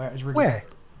somewhere. It was really... Where?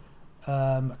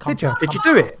 Did you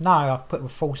do it? No, I put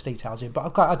false details in.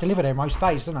 But I deliver there most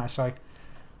days, don't I? So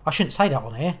I shouldn't say that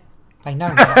on here. They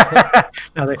know.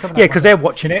 Because they're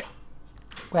watching it.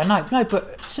 Well, no,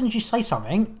 but as soon as you say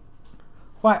something...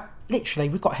 Right, literally,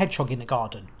 we've got a hedgehog in the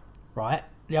garden, right?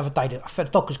 The other day, the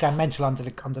dog was going mental under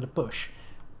the bush.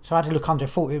 So I had to look under,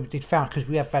 thought he'd found, because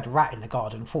we have had a rat in the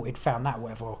garden, thought he'd found that,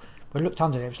 whatever. But I looked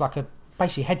under it, it was like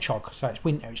basically a hedgehog. So it's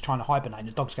winter, it's trying to hibernate, and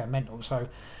the dog's going mental. So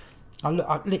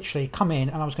I literally come in,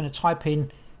 and I was going to type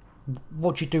in,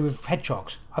 what do you do with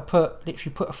hedgehogs? I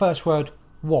literally put a first word,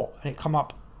 what? And it come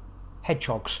up,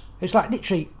 hedgehogs. It's like,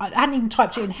 literally, I hadn't even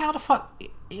typed it in. How the fuck?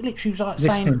 It literally was like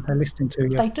saying... They're listening to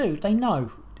you. They do, they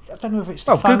know. I don't know if it's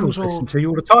the phones Google's listening to you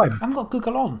all the time. I haven't got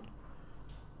Google on.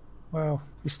 Well,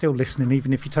 you're still listening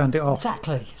even if you turned it off.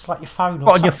 Exactly. It's like your phone.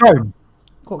 On your phone?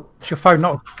 Well, is your phone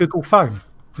not a Google phone?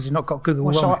 Has it not got Google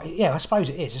on it? Yeah, I suppose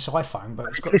it is. It's an iPhone. But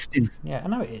it's listening. Yeah, I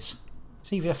know it is.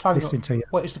 It's either a phone listening to you.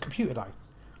 Well, it's the computer, though.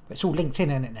 But it's all linked in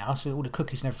it now, so all the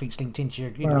cookies and everything's linked into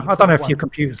you. I don't know if your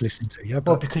computer's listening to you.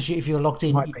 But because if you're logged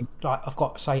in, like I've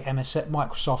got, say,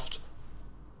 Microsoft.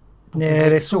 Yeah,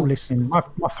 it's all listening.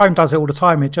 My phone does it all the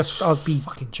time. I'll be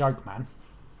fucking joke, man.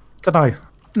 Don't know,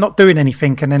 not doing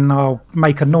anything, and then I'll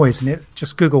make a noise, and it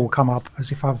just Google will come up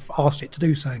as if I've asked it to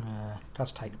do so.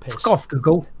 Does take the piss. Fuck off,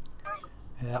 Google.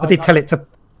 I did tell it to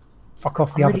fuck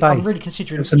off the other day. I'm really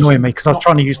considering. It's annoying me because I was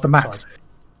trying to use the maps.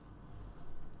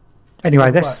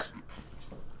 Anyway, this.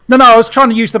 No, I was trying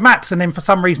to use the maps, and then for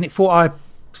some reason it thought I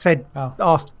said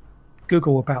asked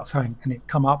Google about something, and it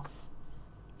come up.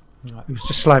 Right. It was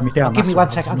just slowing me down. Give me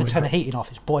 1 second. I'm going to turn the heating off.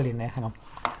 It's boiling there. Hang on.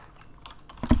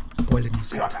 Boiling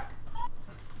his head.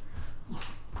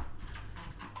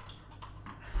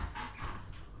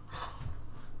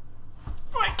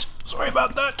 Right. Sorry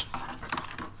about that.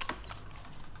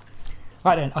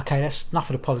 Right then. Okay, that's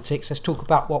enough of the politics. Let's talk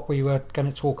about what we were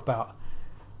going to talk about.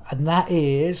 And that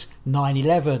is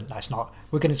 9/11. That's not.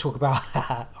 We're going to talk about...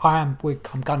 I'm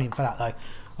gunning for that,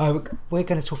 though. We're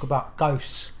going to talk about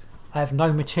ghosts. I have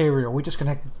no material. We're just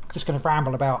gonna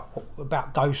ramble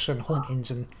about ghosts and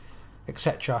hauntings and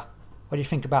etc. What do you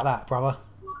think about that, brother?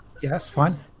 Yeah, that's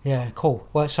fine. Yeah, cool.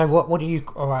 Well, so what do you?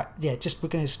 All right, yeah. We're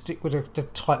gonna stick with the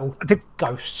title.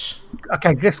 Ghosts.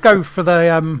 Okay, let's go for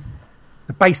the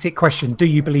basic question. Do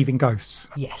you believe in ghosts?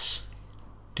 Yes.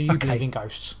 Do you believe in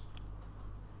ghosts?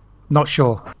 Not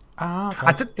sure. Okay.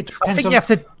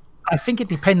 I think it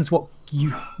depends what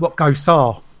ghosts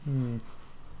are.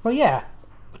 Well, yeah.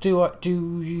 Do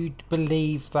you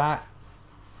believe that?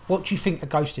 What do you think a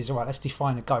ghost is? All right, let's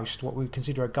define a ghost. What we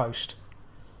consider a ghost.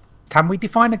 Can we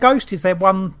define a ghost? Is there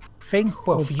one thing?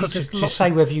 Well, for you to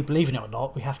say whether you believe in it or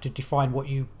not, we have to define what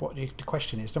the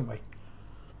question is, don't we?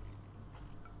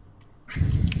 Do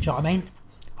you know what I mean?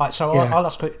 All right, so I'll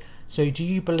ask you. So, do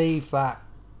you believe that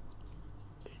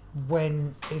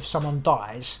if someone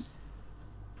dies,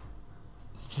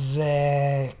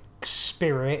 their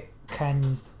spirit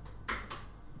can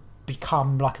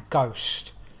become like a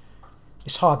ghost?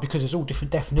 It's hard because there's all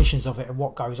different definitions of it and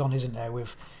what goes on, isn't there?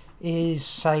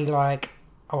 Say like,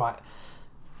 all right,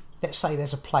 let's say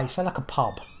there's a place, say like a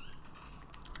pub,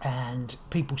 and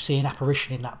people see an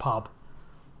apparition in that pub,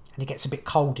 and it gets a bit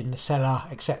cold in the cellar,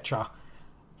 etc.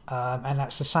 And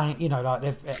that's the same,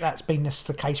 that's been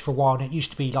the case for a while, and it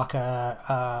used to be like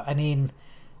an inn,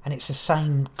 and it's the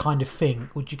same kind of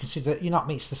thing. Would you consider, what I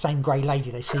mean? It's the same grey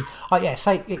lady they see. Oh yeah,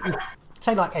 say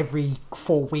like every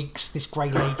 4 weeks this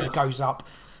grey lady goes up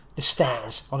the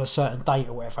stairs on a certain date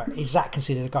or whatever. Is that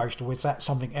considered a ghost, or is that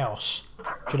something else?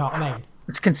 Do you know what I mean?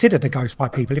 It's considered a ghost by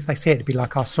people. If they see it, it'd be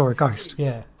like, I saw a ghost.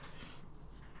 Yeah.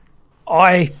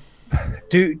 I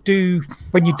do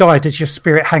when you die, does your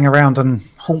spirit hang around and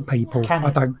haunt people? Can I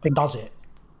it? don't think. Does it?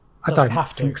 I Does don't it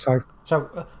have to? think so.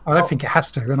 So I don't think it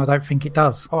has to, and I don't think it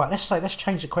does. All right, let's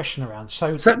change the question around.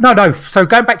 So No. So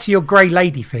going back to your grey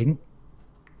lady thing,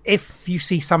 if you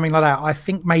see something like that, I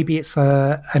think maybe it's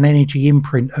an energy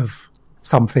imprint of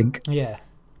something. yeah,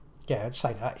 I'd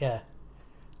say that. Yeah,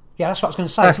 that's what I was going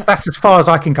to say. That's as far as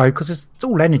I can go because it's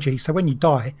all energy. So when you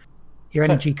die, your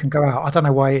energy can go out. I don't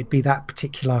know why it'd be that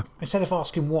particular. Instead of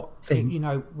asking what thing.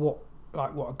 what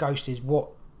a ghost is,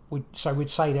 we'd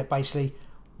say that basically,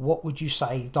 what would you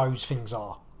say those things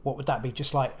are? What would that be?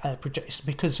 Just like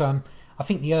because I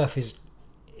think the Earth is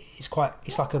quite.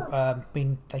 It's like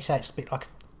they say it's a bit like a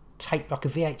tape, like a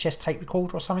VHS tape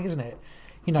recorder or something, isn't it?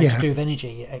 To do with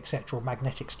energy, etc., or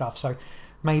magnetic stuff. So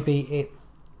maybe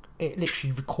it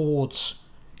literally records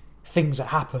things that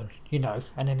happen, and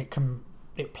then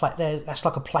it play there. That's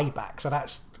like a playback. So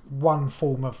that's one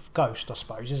form of ghost, I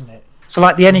suppose, isn't it? So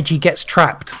like the energy gets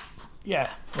trapped. Yeah.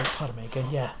 Well, pardon me again.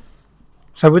 Yeah.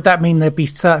 So would that mean there'd be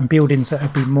certain buildings that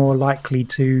would be more likely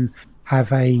to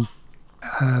have a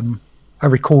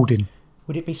recording?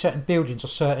 Would it be certain buildings or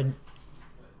certain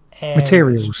areas?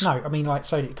 Materials? No, I mean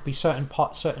so it could be certain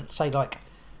parts. Say like,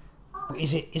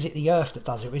 is it the Earth that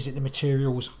does it, or is it the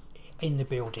materials in the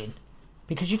building?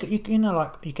 Because you get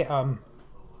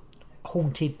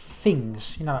haunted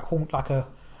things. Like a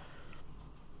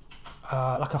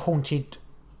haunted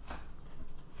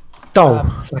doll,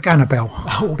 like Annabelle.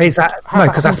 Is that no?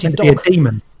 Because that's meant to be a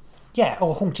demon. Yeah,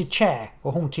 or haunted chair,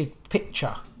 or haunted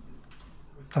picture.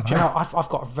 Do you know? I've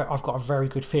got a very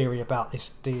good theory about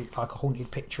this. Like a haunted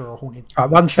picture or haunted. Right,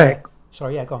 one sec.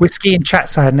 Sorry, yeah, go on. Whiskey in chat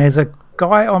saying there's a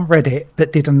guy on Reddit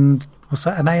that did an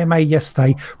AMA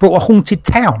yesterday. Brought a haunted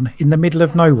town in the middle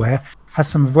of nowhere. Has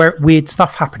some weird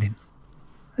stuff happening.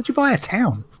 How'd you buy a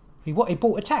town? He bought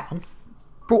a town.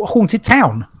 Brought a haunted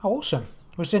town. Oh, awesome!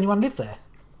 Does anyone live there?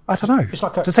 I don't know. It's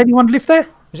like does anyone live there?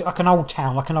 Is it like an old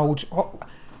town, like an old?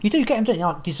 You do get them, don't you?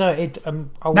 Like deserted.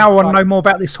 Old, now I want to know more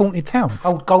about this haunted town.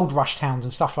 Old gold rush towns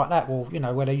and stuff like that. Well,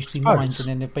 where there used to be mines and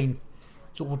then they've been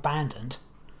sort of abandoned.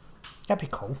 That'd be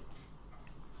cool.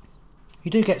 You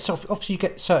do get obviously you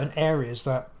get certain areas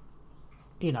that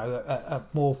are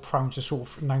more prone to sort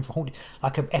of known for haunted,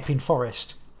 like Epping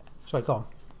Forest. Sorry, go on.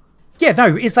 Yeah,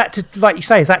 no. Is that like you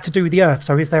say? Is that to do with the Earth?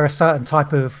 So is there a certain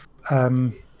type of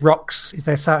rocks? Is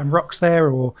there certain rocks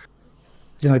there, or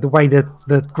the way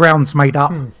the ground's made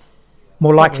up?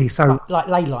 More likely, so like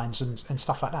ley lines and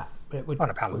stuff like that. What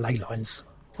about ley lines?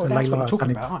 Well, that's what you're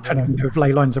talking about, aren't you? I don't know if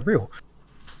ley lines are real.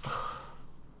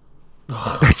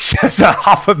 It's just a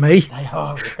huff at me. They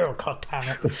are real. God damn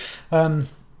it. Do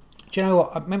you know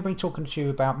what? I remember talking to you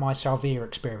about my Salvia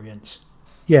experience.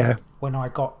 Yeah. When I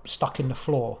got stuck in the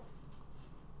floor.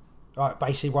 Right,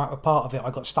 basically, a part of it,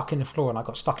 I got stuck in the floor and I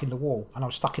got stuck in the wall, and I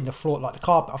was stuck in the floor like the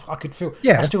carpet. I could feel.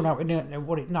 Yeah. I still know what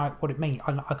it means.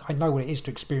 I know what it is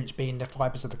to experience being the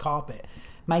fibres of the carpet.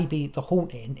 Maybe the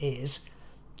haunting is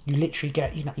you literally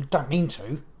get. You don't mean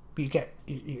to, but you get.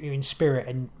 You're in spirit,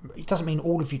 and it doesn't mean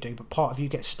all of you do, but part of you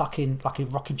get stuck in like a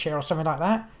rocking chair or something like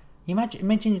that. You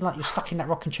imagine like you're stuck in that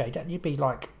rocking chair. You'd be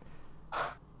like,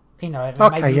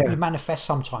 maybe you manifest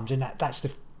sometimes, and that's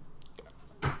the.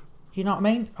 You know what I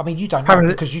mean? I mean, you don't know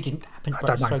because you didn't happen. I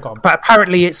don't know. But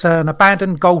apparently it's an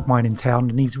abandoned gold mine in town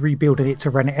and he's rebuilding it to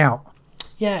rent it out.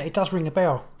 Yeah, it does ring a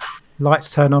bell.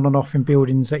 Lights turn on and off in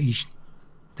buildings that he's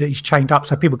chained up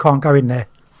so people can't go in there.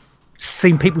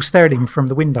 Seen people staring at him from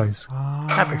the windows.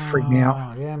 That would freak me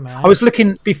out. Yeah, man. I was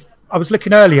looking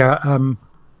earlier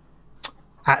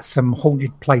at some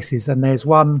haunted places, and there's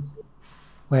one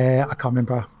where I can't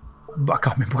remember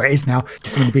where it is now.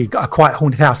 It's going to be a quite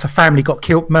haunted house. A family got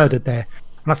murdered there.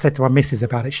 And I said to my missus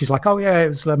about it. She's like, "Oh yeah, it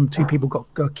was 2 people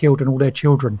got killed and all their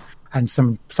children and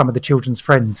some of the children's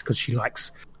friends," because she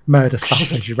likes murder stuff,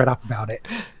 so she read up about it.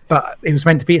 But it was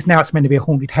meant to be. It's meant to be a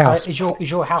haunted house. Is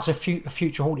your house a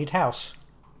future haunted house?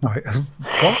 No.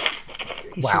 What?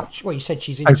 Wow. Well, you said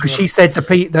she's into. Because she said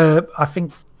the I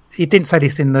think it didn't say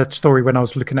this in the story when I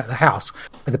was looking at the house,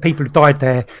 but the people who died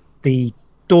there, the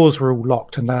doors were all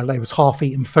locked and there was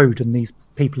half-eaten food, and these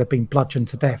people had been bludgeoned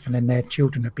to death, and then their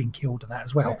children had been killed and that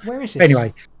as well. Where is this?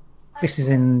 Anyway, this is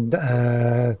in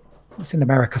it's in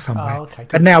America somewhere. Oh, okay,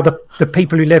 and now the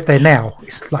people who live there now,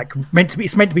 it's meant to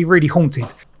be really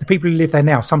haunted. The people who live there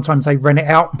now, sometimes they rent it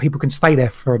out and people can stay there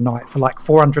for a night for like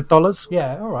 $400.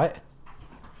 Yeah, all right.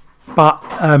 But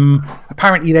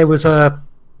apparently there was a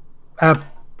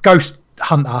ghost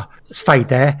hunter stayed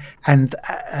there, and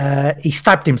he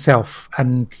stabbed himself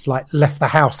and left the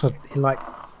house. So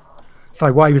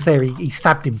while he was there, he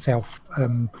stabbed himself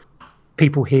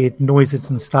people hear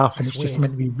noises and stuff, and it's just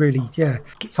meant to be really,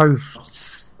 so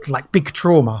like big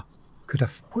trauma could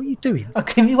have. What are you doing? Oh,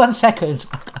 give me 1 second.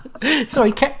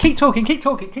 Sorry, keep talking.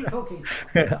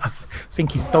 I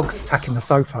think his dog's attacking the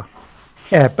sofa.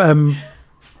 Yeah,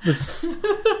 was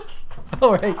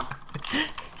all right.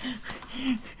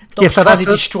 Dog's so that's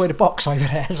destroy the box over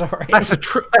there. Sorry, that's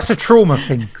a trauma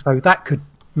thing. So that could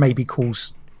maybe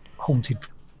cause haunted.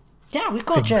 Yeah, we've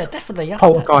got definitely. Yeah.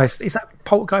 Poltergeist. Is that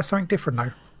poltergeist something different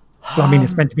though? Well, I mean,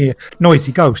 it's meant to be a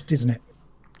noisy ghost, isn't it?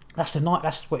 That's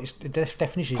what it's the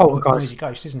definition is. Poltergeist. Noisy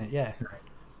ghost, isn't it? Yeah.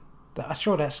 I'm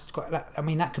sure that's got. I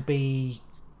mean, that could be.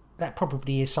 That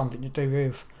probably is something to do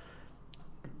with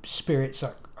spirits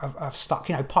that have stuck.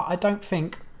 You know, I don't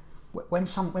think when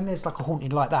there's like a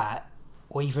haunting like that,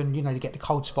 or even they get the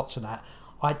cold spots and that.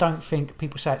 I don't think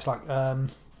people say it's like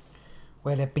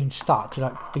where they've been stuck.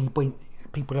 Like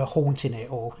people are haunting it,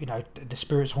 or the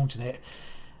spirits haunting it.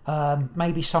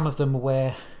 Maybe some of them are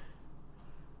where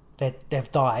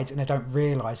they've died and they don't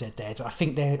realise they're dead. I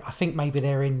think maybe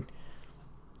they're in.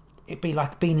 It'd be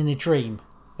like being in a dream.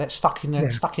 They're stuck in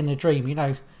the dream.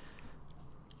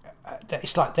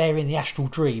 It's like they're in the astral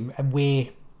dream, and we're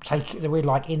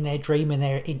like in their dream, and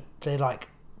they're like,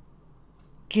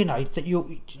 that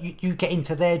you get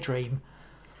into their dream.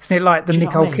 Isn't it like the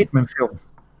Nicole Kidman film?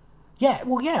 Yeah,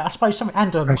 well, yeah, I suppose something.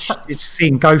 And she's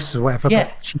seeing ghosts or whatever,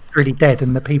 but she's really dead,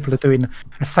 and the people are doing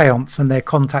a séance and they're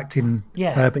contacting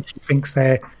her, but she thinks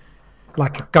they're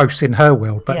like a ghost in her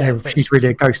world, but she's really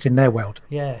a ghost in their world.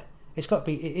 Yeah, it's got to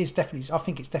be. It is definitely. I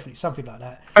think it's definitely something like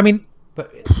that. I mean,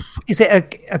 but is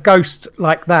it a ghost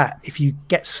like that? If you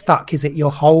get stuck, is it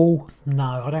your whole?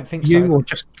 No, I don't think you, so. Or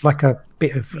just like a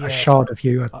bit of a shard of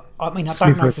you. I mean, I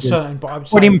don't know for certain, but I would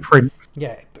say an imprint.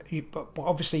 Yeah. But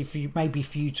obviously, for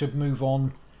you to move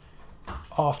on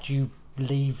after you've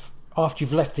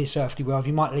left this earthly world,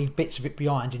 you might leave bits of it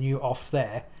behind, and you're off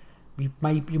there. You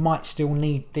might still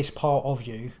need this part of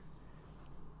you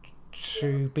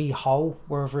to be whole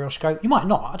wherever else you go. You might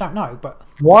not. I don't know. But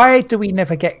why do we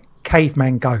never get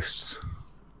caveman ghosts?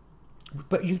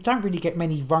 But you don't really get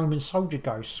many Roman soldier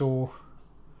ghosts or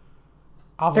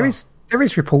other. There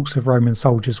is reports of Roman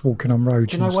soldiers walking on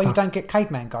roads. Do you know why stuff. you don't get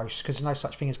caveman ghosts? Because there's no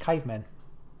such thing as cavemen.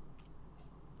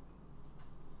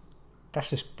 That's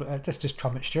just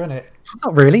trumpetry, isn't it?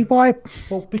 Not really. Why?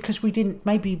 Well, because we didn't.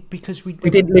 Maybe because we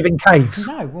didn't live in caves.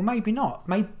 No, well, maybe not.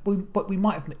 But we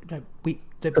might have.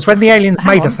 Because when the aliens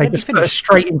made us, they just put us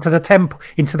straight into the temple,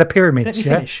 into the pyramids.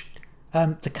 Let me finish.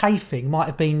 The cave thing might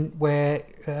have been where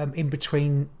in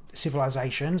between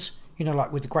civilizations.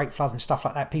 Like with the Great Flood and stuff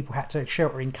like that, people had to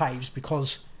shelter in caves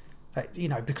because of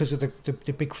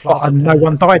the big flood. And no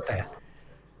one died there.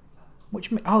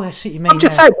 I see what you mean. I'm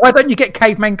just saying, why don't you get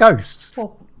caveman ghosts?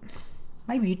 Well,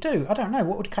 maybe you do. I don't know.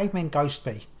 What would a caveman ghost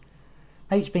be?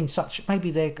 Maybe it's been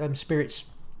maybe their spirits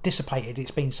dissipated.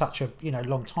 It's been such a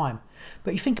long time.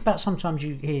 But you think about sometimes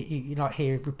you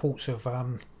hear reports of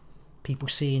people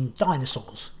seeing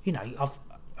dinosaurs.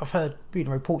 I've heard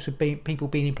reports of people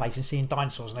being in places and seeing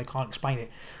dinosaurs and they can't explain it.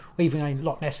 Or even in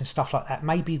Loch Ness and stuff like that.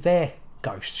 Maybe they're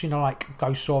ghosts, like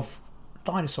ghosts of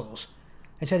dinosaurs.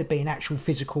 Instead of being actual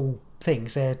physical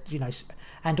things, they're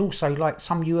and also like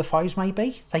some UFOs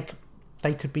maybe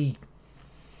they could be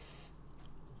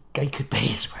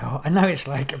as well. I know it's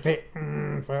like a bit,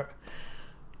 but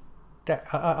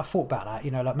I thought about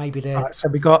that. Like maybe they're. Right, so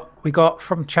we got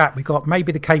from chat. We got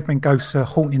maybe the caveman ghosts are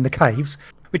haunting the caves.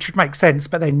 Which would make sense,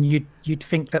 but then you'd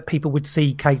think that people would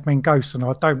see caveman ghosts, and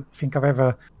I don't think I've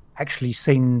ever actually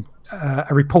seen a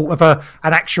report of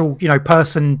an actual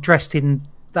person dressed in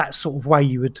that sort of way.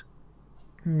 You would,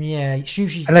 it's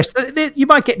usually unless you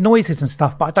might get noises and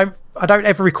stuff, but I don't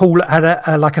ever recall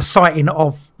like a sighting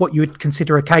of what you would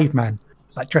consider a caveman,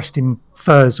 like dressed in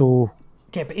furs or.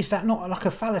 Yeah, but is that not like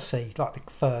a fallacy, like the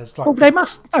furs? Like, well, they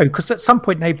must know because at some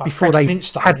point before Fred they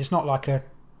Flintstone, had. It's not like a.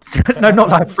 No, not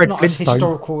like Fred not Flintstone. A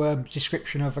historical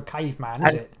description of a caveman,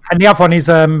 is it? And the other one is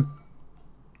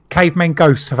cavemen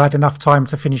ghosts have had enough time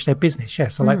to finish their business. Yeah,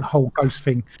 so like the whole ghost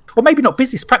thing, or maybe not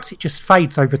business. Perhaps it just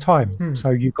fades over time.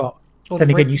 So you got. Then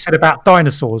again, you said about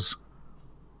dinosaurs.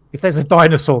 If there's a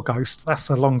dinosaur ghost, that's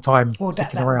a long time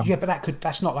sticking around. Yeah, but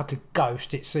that's not like a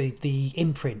ghost. It's the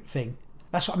imprint thing.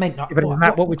 That's what I meant. Like, but isn't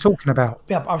that what we're talking about?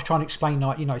 Yeah, I was trying to explain.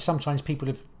 Like sometimes people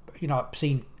have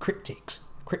seen cryptids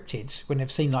when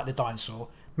they've seen like the dinosaur.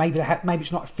 Maybe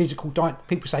it's not a physical dinosaur.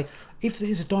 People say if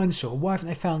there's a dinosaur, why haven't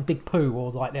they found Big Pooh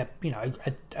or like their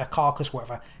a carcass,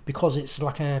 whatever? Because it's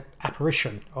like an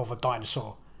apparition of a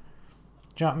dinosaur.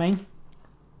 Do you know what I mean?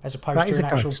 As opposed that to is an a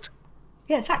actual. Ghost.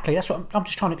 Yeah, exactly. That's what I'm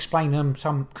just trying to explain.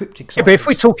 Some cryptic. Yeah, but if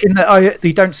we're talking that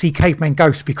you don't see caveman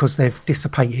ghosts because they've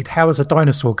dissipated, how has a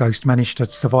dinosaur ghost managed to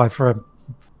survive for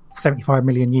 75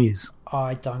 million years?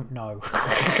 I don't know.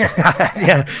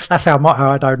 Yeah, that's how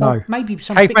I don't know. Maybe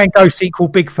some caveman ghosts equal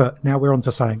Bigfoot. Now we're on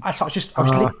to saying.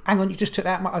 Hang on, you just took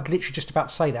that. I'd literally just about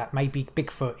to say that. Maybe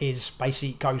Bigfoot is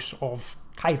basically ghosts of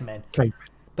cavemen.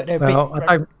 But they're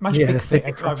most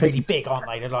Bigfoot are really big, aren't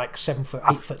they? They're like 7 foot,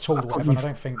 8 foot tall, or whatever.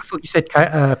 I thought you said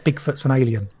Bigfoot's an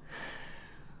alien.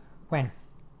 When?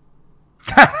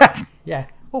 Yeah.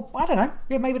 Well, I don't know.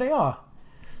 Yeah, maybe they are.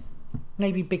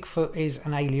 Maybe Bigfoot is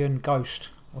an alien ghost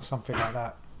or something like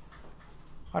that.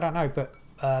 I don't know, but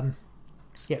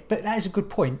yeah, but that is a good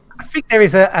point. I think there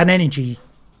is an energy,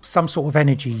 some sort of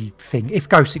energy thing. If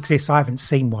ghosts exist, I haven't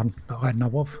seen one that I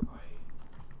know of.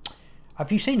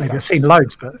 Have you seen a ghost? I've seen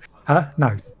loads, but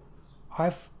no.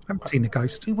 I haven't seen a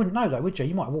ghost. You wouldn't know though, would you?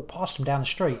 You might walk past them down the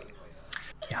street.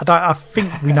 Yeah, I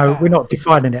think we know. We're not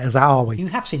defining it as that, are we? You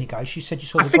have seen a ghost. You said you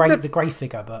saw the grey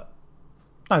figure, but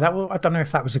no, I don't know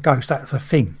if that was a ghost. That's a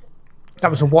thing. That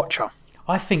was a watcher.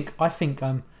 I think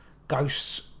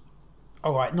ghosts.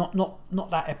 All right, not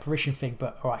that apparition thing,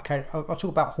 but all right. Okay, I'll talk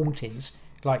about hauntings.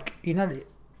 Like I know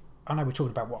we're talking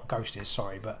about what a ghost is.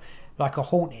 Sorry, but like a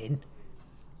haunted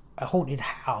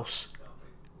house.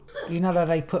 That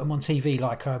they put them on TV,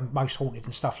 like Most Haunted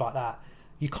and stuff like that.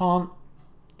 You can't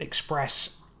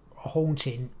express a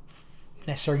haunting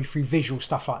necessarily through visual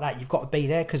stuff like that. You've got to be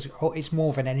there because it's more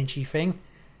of an energy thing,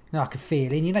 like a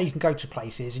feeling. You can go to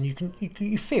places and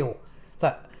you feel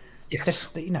that. Yes.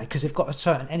 Because they've got a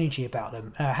certain energy about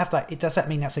them. Does that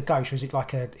mean that's a ghost, or is it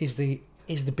like is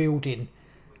the building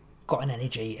got an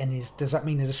energy, and does that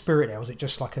mean there's a spirit there, or is it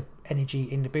just like an energy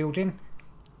in the building?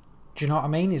 Do you know what I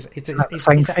mean? Is the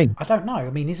same thing? I don't know. I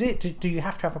mean, is it? Do you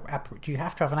have to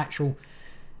have an actual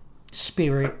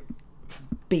spirit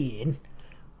being,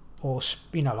 or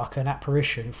like an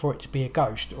apparition for it to be a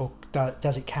ghost, or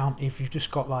does it count if you've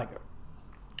just got like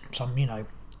some you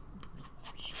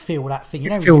feel that thing?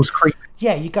 It feels creepy.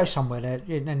 Yeah, you go somewhere there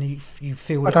and you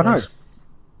feel. I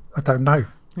don't know.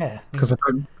 Yeah, because I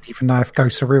don't even know if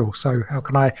ghosts are real. So how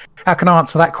can I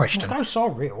answer that question? Well, ghosts are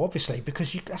real, obviously,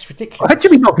 because that's ridiculous. What do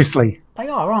you mean, obviously? They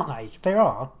are, aren't they? They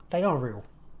are real.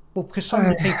 Well, because so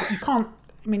many people, you can't.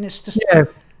 I mean, it's just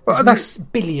that's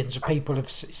billions of people have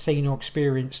seen or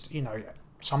experienced,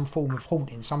 some form of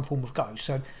haunting, some form of ghost.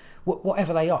 So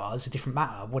whatever they are is a different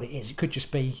matter. What it is, it could just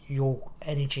be your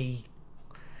energy.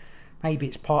 Maybe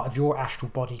it's part of your astral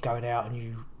body going out, and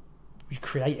you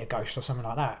create a ghost or something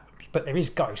like that. But there is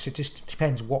ghosts. It just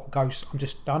depends what ghosts.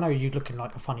 I know you're looking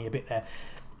like a funny a bit there.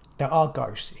 There are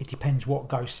ghosts. It depends what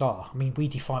ghosts are. I mean, we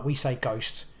say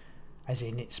ghost as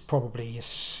in it's probably a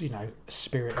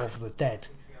spirit of the dead.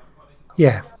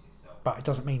 Yeah. But it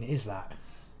doesn't mean it is that.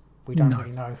 We don't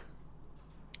really know.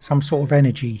 Some sort of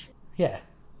energy. Yeah.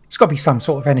 It's got to be some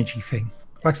sort of energy thing.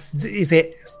 Like, is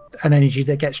it an energy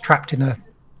that gets trapped in a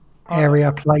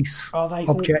area, place,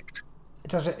 object?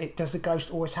 Does the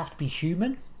ghost always have to be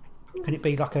human? Can it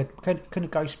be like can a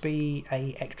ghost be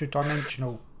a extra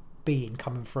dimensional being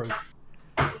coming through?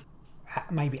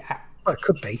 Maybe it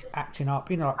could be acting up,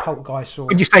 like poltergeist. Or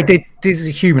when you say this is a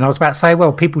human, I was about to say,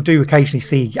 well, people do occasionally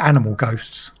see animal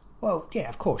ghosts. Well, yeah,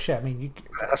 of course, yeah. I mean,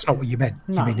 that's not what you meant.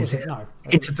 No, you mean is it? No,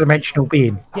 interdimensional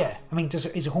being. Yeah, I mean,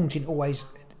 is a haunting always?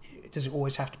 Does it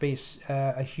always have to be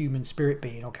a human spirit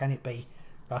being, or can it be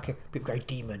like people go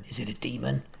demon? Is it a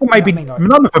demon? Well, maybe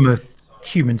none of them are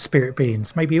human spirit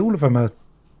beings. Maybe all of them are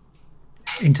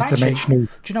interdimensional. Actually,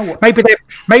 do you know what?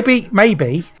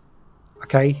 Maybe.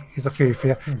 Okay, here's a theory for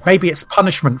you. Maybe it's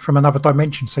punishment from another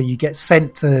dimension, so you get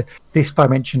sent to this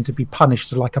dimension to be punished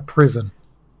to like a prison.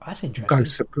 That's interesting.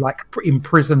 Ghosts of like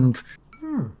imprisoned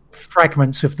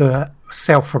fragments of the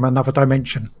self from another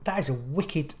dimension. That is a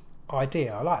wicked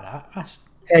idea. I like that.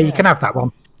 You can have that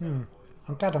one. I'm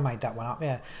glad I made that one up.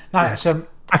 Yeah, no,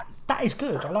 that is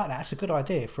good. I like that. It's a good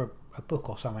idea for a book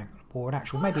or something, or an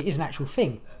actual. Maybe it is an actual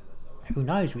thing. Who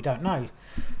knows? We don't know.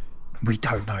 We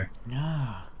don't know.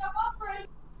 No.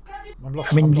 I'm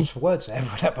lost for words there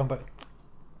for that one, but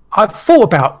I've thought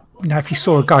about if you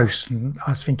saw a ghost, and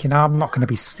I was thinking, I'm not going to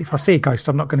be. If I see a ghost,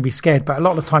 I'm not going to be scared. But a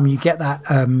lot of the time, you get that.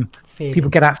 People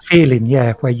get that feeling,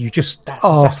 where you just that's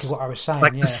exactly what I was saying.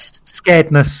 Like the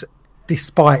scaredness,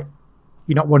 despite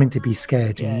you not wanting to be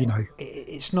scared. Yeah.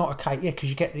 It's not okay. Yeah, because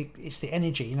you get it's the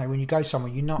energy. When you go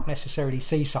somewhere, you not necessarily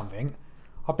see something.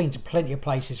 I've been to plenty of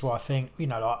places where I think,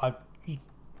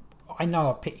 I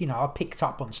know I picked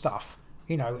up on stuff.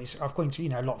 I've gone to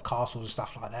a lot of castles and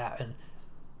stuff like that, and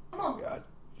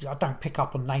I don't pick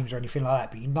up on names or anything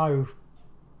like that.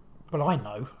 But well, I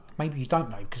know. maybe you don't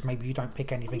know because maybe you don't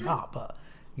pick anything up. But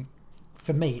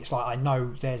for me, it's like I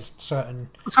know there's certain.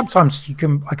 Sometimes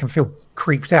I can feel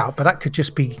creeped out, but that could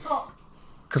just be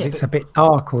because it's a bit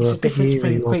dark or a bit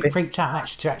eerie or a bit creeped out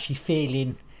actually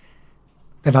feeling.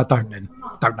 Then I don't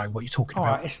know what you're talking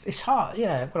about. Right, it's hard,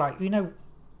 yeah. But like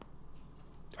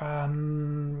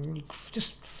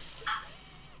just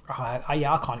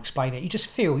I can't explain it. You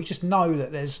just know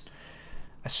that there's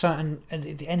a certain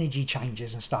the energy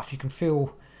changes and stuff. You can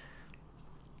feel,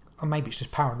 or maybe it's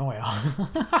just paranoia.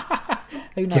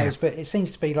 Who knows? Yeah. But it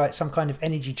seems to be like some kind of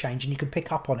energy change, and you can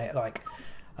pick up on it, like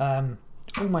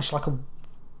almost like a.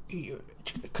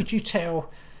 Could you tell?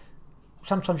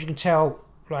 Sometimes you can tell,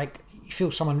 like you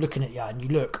feel someone looking at you, and you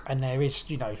look, and there is,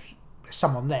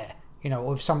 someone there,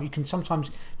 or if some you can sometimes.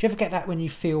 Do you ever get that when you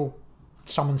feel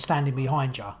someone standing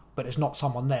behind you, but there's not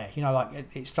someone there? Like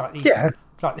it's like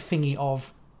like the thingy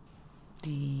of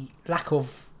the lack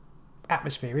of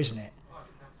atmosphere, isn't it?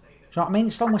 Do you know what I mean?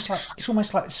 It's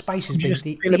almost like the space has been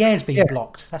the air's been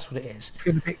blocked. That's what it is.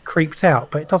 Feel a bit creeped out,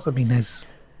 but it doesn't mean there's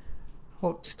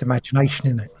just imagination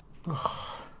in it.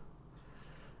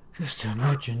 Just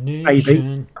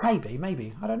imagination.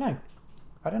 Maybe. I don't know.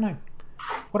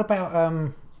 What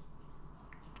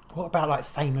about like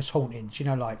famous hauntings?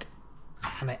 Like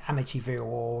Amityville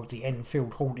or the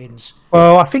Enfield hauntings.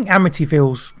 Well, I think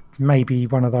Amityville's maybe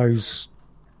one of those.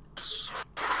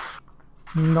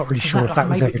 I'm not really sure if that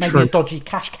was ever true. Maybe a dodgy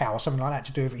cash cow or something like that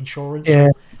to do with insurance. Yeah.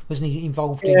 Wasn't he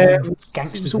involved in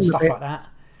gangsters and stuff like that?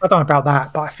 I don't know about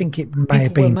that, but I think it may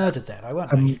have been. People were murdered there, though,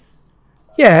 weren't they?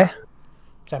 Yeah.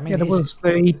 There was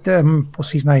the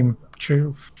what's his name?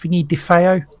 Thingy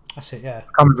DeFeo. That's it. Yeah. I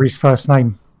can't remember his first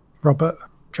name. Robert,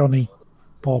 Johnny,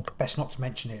 Bob. Best not to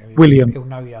mention it. William. He'll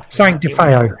know you. Saint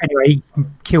DeFeo. Anyway, he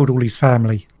killed all his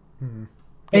family.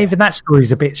 Even that story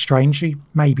is a bit strange. He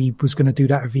maybe was going to do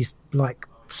that with his,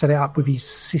 set it up with his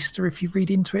sister. If you read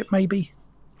into it, maybe.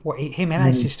 What, him and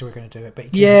his sister were going to do it, but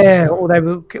or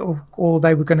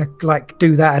they were going to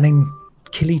do that and then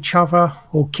kill each other,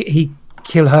 or he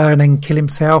kill her and then kill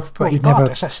himself. But he never.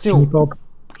 That's still. Bob.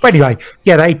 But anyway,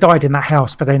 they died in that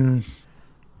house. But then,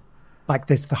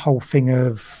 there's the whole thing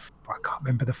of I can't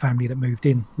remember the family that moved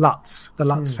in. Lutz, the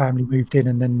Lutz family moved in,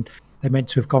 and then they're meant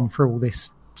to have gone through all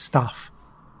this stuff.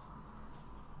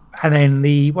 And then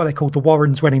the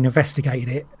Warrens went and investigated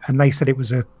it, and they said it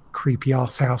was a creepy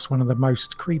ass house, one of the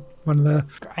worst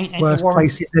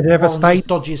places they'd ever stayed.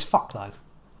 Dodgy as fuck, though.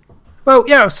 Well,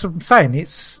 yeah, that's what I'm saying.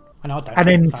 It's and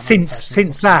then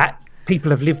since that, people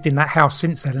have lived in that house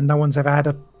since then, and no one's ever had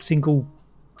a single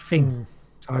thing.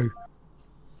 So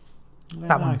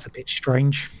that one's a bit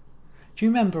strange. Do you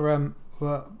remember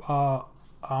our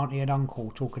auntie and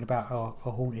uncle talking about a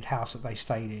haunted house that they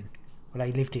stayed in, where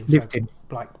they lived in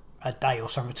like a day or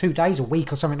something, 2 days, a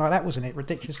week or something like that? Wasn't it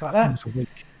ridiculous like that? It was a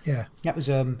week. Yeah. That was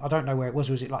I don't know where it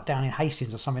was. Was it like down in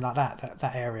Hastings or something like that?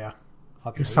 That area.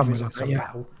 It was something like that.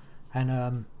 Yeah.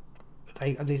 And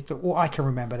what I can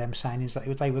remember them saying is that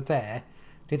they were there.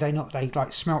 Did they not? They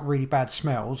smelt really bad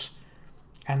smells,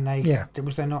 and they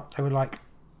were like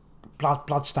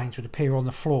blood stains would appear on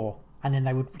the floor, and then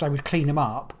they would clean them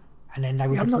up, and then they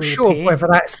would. I'm not sure whether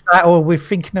that's that or we're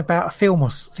thinking about a film or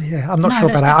I'm not sure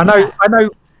about that. I know.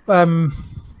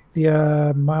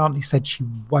 My auntie said she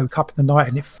woke up in the night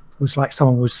and it was like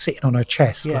someone was sitting on her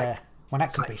chest. Yeah, well,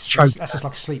 that could be. That's just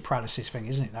like a sleep paralysis thing,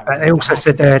 isn't it? They also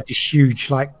said they had this huge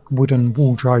wooden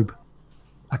wardrobe,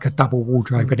 like a double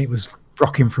wardrobe, and it was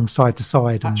rocking from side to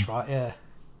side. That's right. Yeah.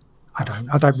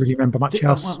 I don't really remember much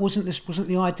else. Wasn't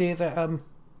the idea that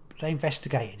they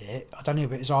investigated it? I don't know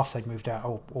if it was after they moved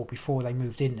out or before they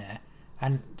moved in there.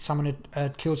 And someone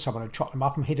had killed someone and chopped them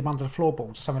up and hid them under the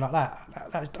floorboards or something like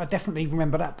that. I definitely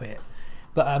remember that bit.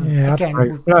 But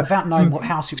again, without knowing what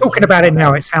house it was. Talking about it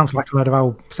now, it sounds like a load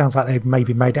of sounds like they've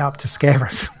maybe made it up to scare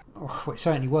us. Oh, well, it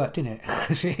certainly worked, didn't it?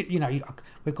 Because,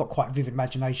 we've got quite vivid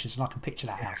imaginations and I can picture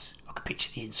that house. I can picture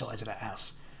the insides of that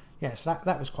house. Yeah, so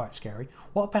that was quite scary.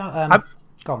 What about...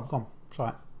 Go on.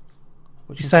 Sorry.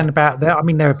 You're saying about that? I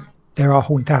mean, there are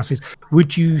haunted houses.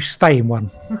 Would you stay in one?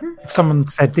 Mm-hmm. If someone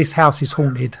said this house is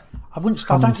haunted, I wouldn't.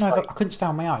 I don't know if I couldn't stay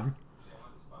on my own.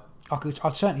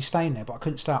 I'd certainly stay in there, but I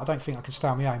couldn't stay. I don't think I could stay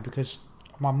on my own because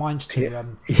my mind's too.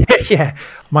 Yeah.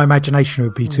 My imagination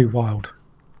would be too wild.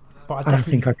 But I don't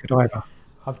think I could either.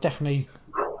 I've definitely.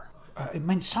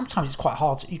 Sometimes it's quite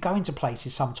hard. You go into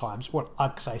places sometimes. Well, I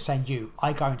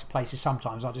go into places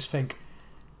sometimes. I just think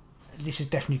this has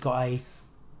definitely got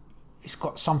it's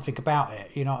got something about it.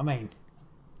 You know what I mean?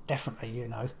 Definitely,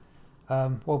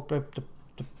 the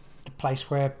place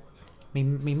where me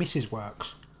missus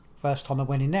works. First time I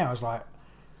went in there, I was like,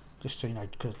 just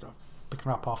because picking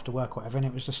her up after work or whatever, and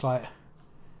it was just like,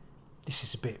 this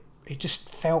is a bit. It just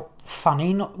felt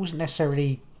funny. It wasn't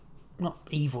necessarily not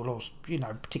evil or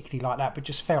particularly like that, but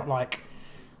just felt like,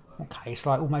 okay, it's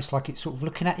like almost like it's sort of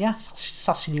looking at you,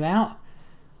 sussing you out.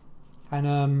 And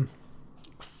I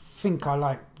think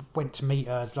I went to meet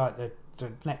her the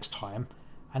next time,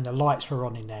 and the lights were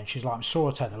on in there, and she's like, I saw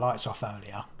her turn the lights off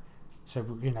earlier. So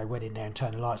went in there and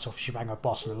turned the lights off. She rang her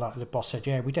boss, and the boss said,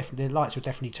 yeah, the lights were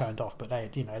definitely turned off, but they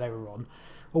were on,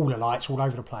 all the lights all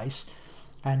over the place.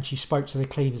 And she spoke to the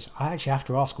cleaners. I actually have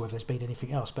to ask her if there's been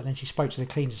anything else, but then she spoke to the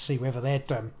cleaners to see whether they'd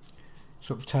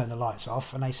sort of turned the lights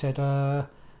off, and they said, or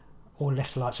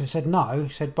left the lights. So they said no.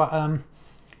 He said, but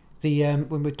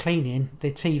when we're cleaning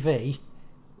the TV,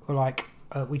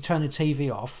 we turned the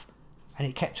TV off, and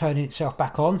it kept turning itself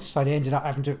back on. So they ended up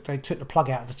they took the plug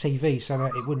out of the TV so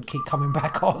that it wouldn't keep coming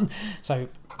back on. So,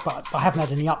 but I haven't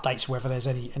had any updates whether there's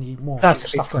any more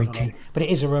stuff going on. But it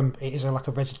is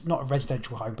not a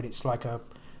residential home, but it's like a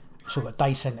sort of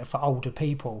day centre for older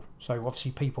people. So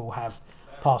obviously people have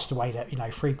passed away that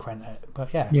frequent it.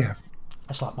 But yeah,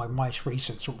 that's like my most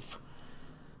recent sort of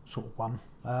one.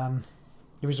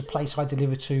 There is a place I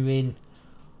deliver to in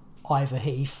Ivor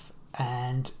Heath,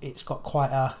 and it's got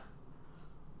quite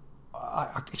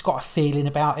it's got a feeling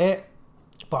about it,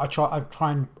 but I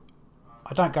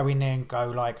don't go in there and go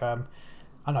like an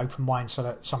open mind so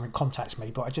that someone contacts me,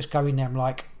 but I just go in there and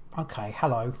like, okay,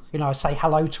 hello, I say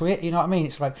hello to it, you know what I mean?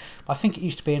 It's like, I think it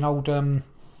used to be an old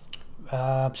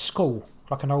school,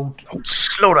 like an old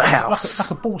slaughterhouse,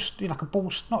 like a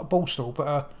ball, not a ball stall, but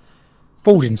a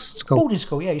boarding school. Boarding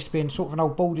school, yeah, it used to be in sort of an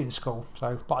old boarding school.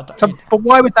 But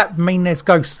why would that mean there's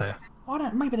ghosts there? I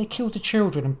don't. Maybe they killed the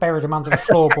children and buried them under the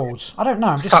floorboards. I don't know.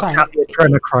 I'm just saying.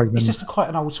 It's just quite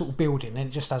an old sort of building, and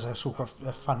it just has a sort of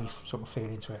a funny sort of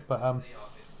feeling to it. But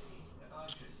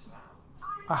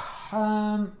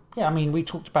yeah, I mean, we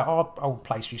talked about our old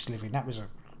place we used to live in. That was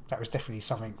definitely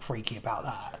something freaky about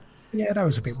that. Yeah, that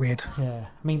was a bit weird. Yeah,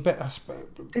 I mean, but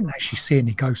didn't actually see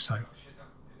any ghosts though.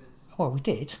 Well, we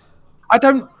did. I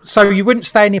don't. So you wouldn't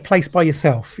stay in your place by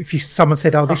yourself if someone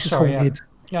said, "Oh, this is haunted."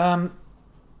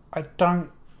 I don't.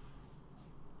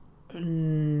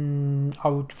 I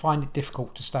would find it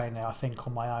difficult to stay in there, I think,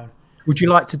 on my own. Would you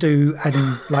like to do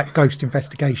any ghost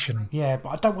investigation? Yeah, but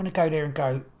I don't want to go there and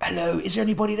go, "Hello, is there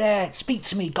anybody there? Speak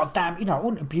to me, goddamn!" I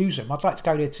wouldn't abuse them. I'd like to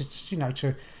go there to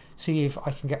to see if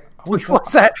I can get.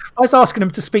 What's that? I was asking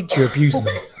them to speak to you, abusing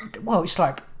them. Well, it's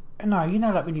like. No,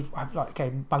 like when you've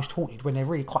most haunted when they're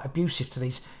really quite abusive to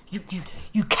these.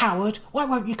 You coward! Why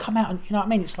won't you come out? And you know what I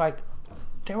mean? It's like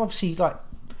they're obviously like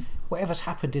whatever's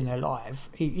happened in their life.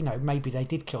 Maybe they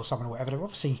did kill someone or whatever. They're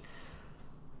obviously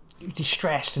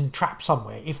distressed and trapped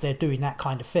somewhere if they're doing that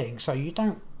kind of thing. So you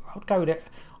don't. I'd go there.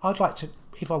 I'd like to,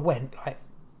 if I went,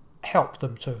 help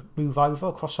them to move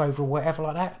over, cross over, or whatever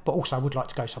like that. But also, I would like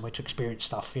to go somewhere to experience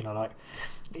stuff. Like.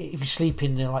 If you sleep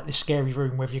in the scary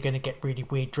room, whether you're going to get really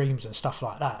weird dreams and stuff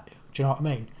like that. Do you know what I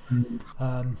mean?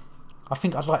 Mm. I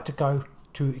think I'd like to go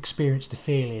to experience the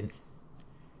feeling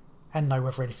and know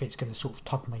whether anything's going to sort of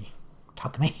tug me. Yeah,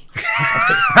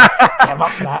 I'm up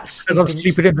for that. Because I'm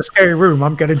sleeping in the scary room,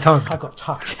 I'm getting tugged. I got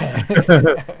tugged.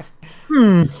 Yeah.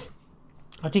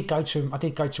 I did go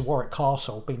to Warwick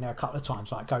Castle. Been there a couple of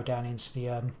times. Go down into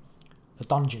the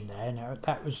dungeon there, and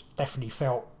that was definitely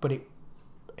felt, but it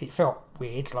felt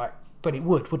weird, but it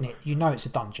wouldn't it? It's a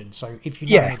dungeon, so if you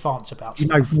know in advance about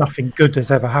stuff, nothing good has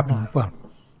ever happened. No. Well,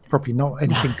 probably not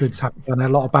anything good's happened, and a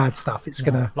lot of bad stuff. It's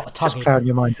gonna just play on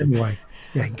your mind anyway.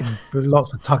 Yeah,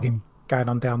 lots of tugging going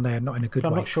on down there, not in a good way.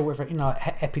 I'm not sure whether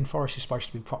Epping Forest is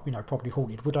supposed to be probably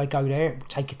haunted. Would I go there,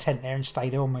 take a tent there, and stay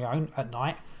there on my own at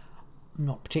night?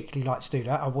 Not particularly like to do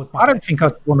that. I don't think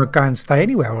I'd want to go and stay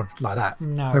anywhere like that.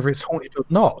 No. Whether it's haunted or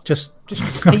not, just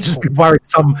be worried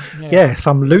some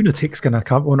lunatic's going to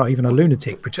come. Well, not even a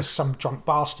lunatic, but just some drunk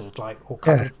bastard, or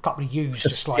couple of yous,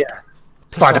 start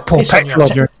to pour petrol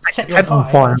on you and set your tent on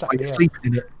fire while you're sleeping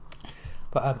in it.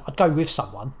 But I'd go with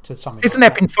someone to something. Isn't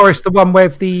Epping Forest the one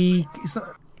with the? Is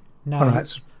that? No,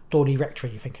 it's Dawley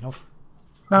Rectory. You're thinking of?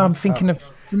 No, I'm thinking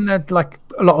of. Isn't there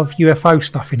a lot of UFO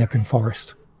stuff in Epping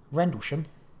Forest? Rendlesham.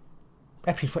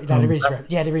 Epping. There is.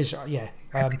 Yeah, there is. Yeah.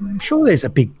 I'm sure there's a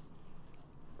big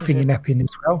thing in Epping as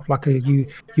well, like a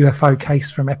UFO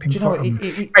case from Epping Forest.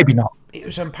 Maybe not. It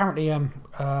was apparently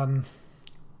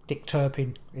Dick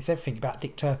Turpin. Is everything about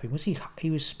Dick Turpin? Was he? He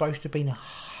was supposed to have been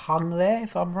hung there,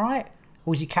 if I'm right,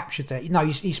 or was he captured there? No,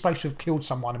 he's supposed to have killed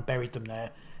someone and buried them there,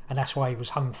 and that's why he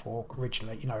was hung for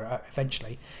originally.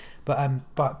 Eventually, but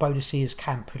Boadicea's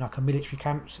camp, a military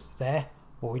camp there.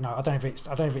 Or I don't know if it's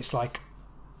there's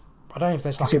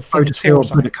is it Boadicea or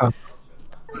Boudica?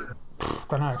 I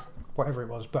don't know. whatever it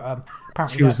was. But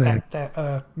apparently She was there.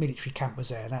 That military camp was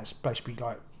there, and that's basically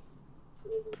like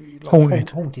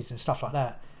Haunted. haunted and stuff like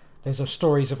that. There's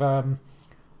stories of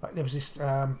like there was this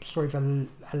story of a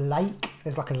lake.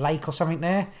 There's like a lake or something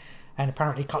there, and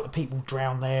apparently a couple of people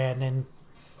drowned there, and then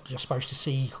you're supposed to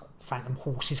see phantom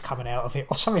horses coming out of it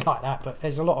or something like that. But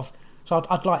there's a lot of, so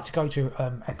I'd like to go to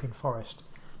Epping Forest,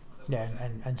 yeah,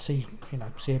 and see,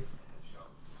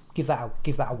 give that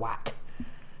a whack.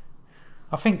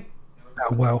 I think.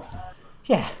 Oh, well.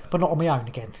 Yeah, but not on my own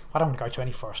again. I don't want to go to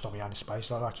any forest on my own, I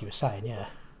suppose. Like you were saying, yeah,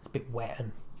 a bit wet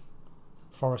and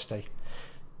foresty.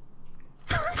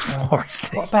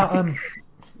 Foresty. What about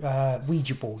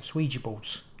Ouija boards?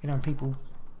 And people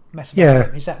mess about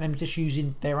them. Is that them just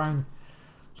using their own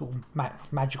sort of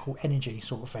magical energy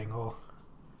sort of thing, or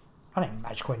I don't know,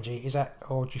 magical energy? Is that,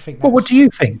 or do you think? Well, what do you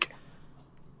think?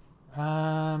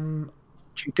 Do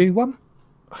you do one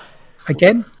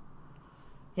again?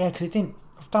 Yeah, because it didn't.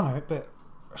 I've done it, but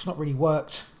it's not really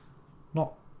worked.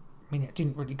 It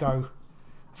didn't really go.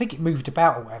 I think it moved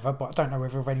about or whatever, but I don't know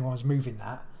whether anyone was moving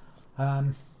that.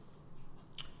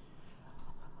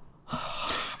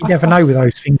 You never know with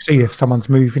those things, do you? If someone's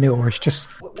moving it, or it's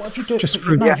just what if you do just it?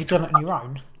 through the If you've done it on your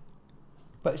own,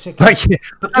 but it's I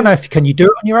don't know if can you do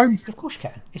it on your own. Of course you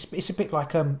can. It's a bit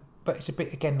like but it's a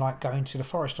bit again like going to the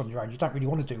forest on your own. You don't really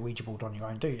want to do a Ouija board on your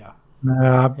own, do you? No,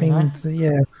 I mean,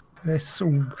 yeah, it's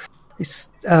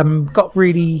got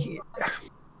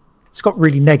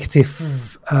really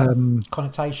negative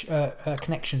connotation,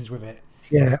 connections with it.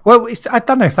 Yeah, well, I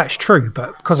don't know if that's true,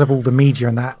 but because of all the media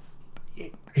and that,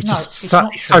 it's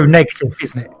so negative,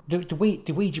 isn't it?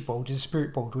 The Ouija board is a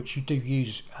spirit board which you do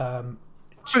use.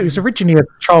 It was originally a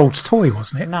child's toy,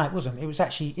 wasn't it? No, it wasn't. It was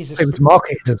actually it was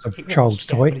marketed as a child's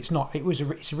toy, but it's not.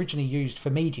 It's originally used for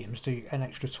mediums, to an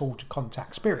extra tool to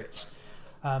contact spirits.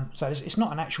 So it's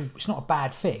not it's not a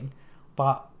bad thing,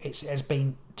 but it has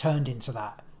been turned into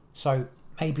that. So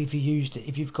maybe if you used it,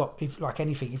 if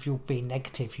you're being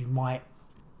negative, you might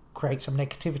create some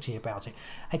negativity about it.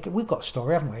 Hey, we've got a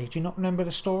story, haven't we? Do you not remember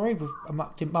the story?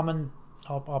 Did Mum and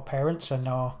our parents and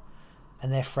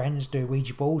their friends do a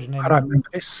Ouija board, and then I don't remember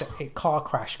this. A car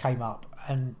crash came up,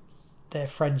 and their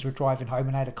friends were driving home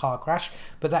and had a car crash.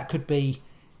 But that could be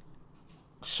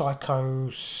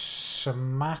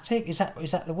psychosomatic. Is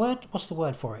that the word? What's the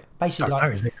word for it? Basically,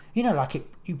 like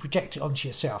you project it onto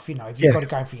yourself. If you've got it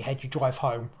going through your head, you drive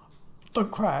home,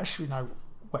 don't crash.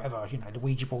 Whatever. The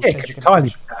Ouija board says you're going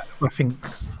to crash. I think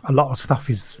a lot of stuff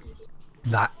is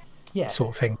that sort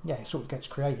of thing. Yeah, it sort of gets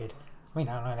created. I mean,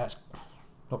 I know that's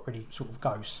not really sort of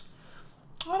ghosts.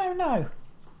 I don't know.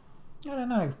 I don't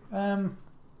know.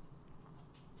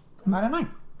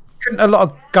 Couldn't a lot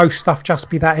of ghost stuff just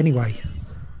be that anyway?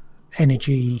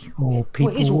 Energy or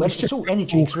people? Well, it's all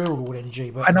energy, because we're all energy.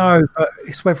 But I know, but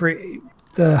it's whether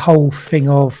the whole thing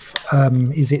of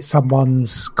is it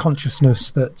someone's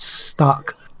consciousness that's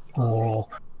stuck, or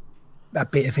a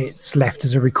bit of it's left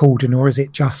as a recording, or is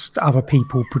it just other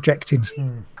people projecting?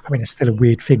 I mean, it's still a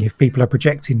weird thing if people are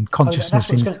projecting consciousness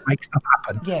to make stuff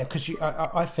happen. Yeah, because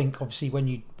I think obviously when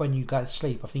you go to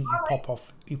sleep, I think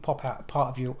you pop out, part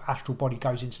of your astral body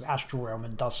goes into the astral realm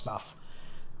and does stuff.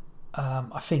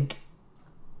 I think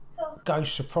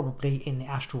ghosts are probably in the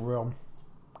astral realm,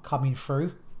 coming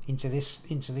through into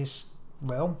this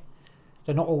realm.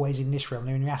 They're not always in this realm;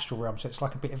 they're in the astral realm. So it's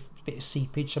like a bit of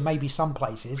seepage. So maybe some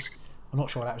places, I'm not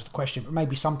sure that was the question, but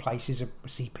maybe some places are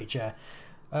seepage.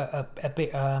 A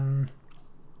bit.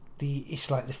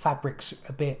 It's like the fabric's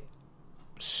a bit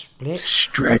split,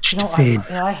 stretched thin.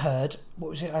 I heard. What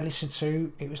was it I listened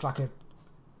to? It was like I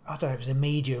don't know. It was a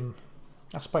medium.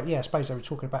 I suppose they were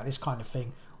talking about this kind of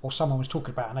thing, or someone was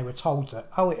talking about it, and they were told that.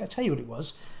 Oh, I'll tell you what it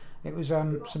was. It was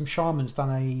some shamans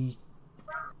done a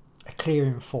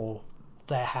clearing for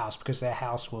their house because their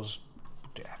house was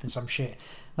having some shit.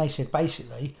 And they said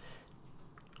basically,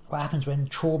 what happens when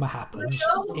trauma happens,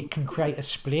 it can create a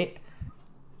split,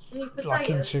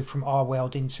 like from our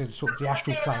world into sort of the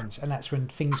astral planes, and that's when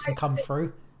things can come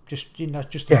through. Just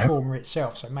the trauma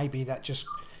itself. So maybe that just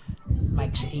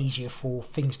makes it easier for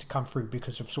things to come through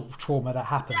because of sort of trauma that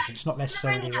happens. It's not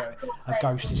necessarily a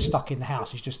ghost is stuck in the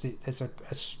house. It's just that there's like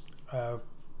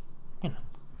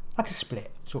a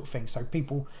split sort of thing. So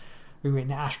people who are in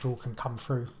the astral can come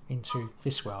through into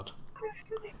this world.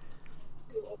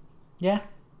 Yeah.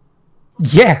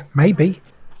 Yeah, maybe.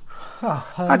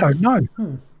 I don't know.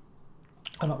 I'm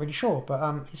not really sure,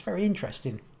 but it's very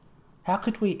interesting. How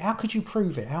could you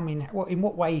prove it? I mean, in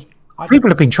what way? People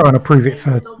have been trying to prove it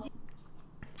for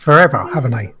forever,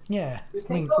 haven't they? Yeah.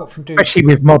 I mean, especially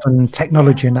with modern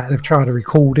technology and that, they've tried to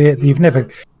record it. You never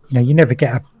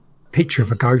get picture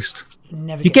of a ghost.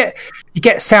 Never You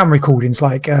get sound recordings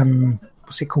like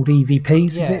what's it called,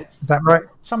 EVPs? Yeah. Is that right?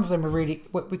 Some of them are really,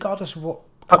 regardless of what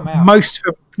come But out. most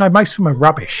of them are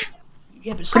rubbish.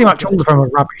 Yeah, but Pretty much all of them are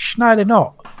rubbish. No, they're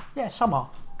not. Yeah, some are.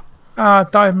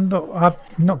 I'm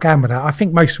not going with that. I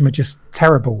think most of them are just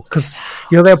terrible because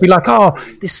they'll be like, oh,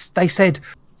 this they said,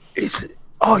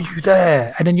 are you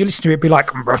there? And then you listen to it, be like,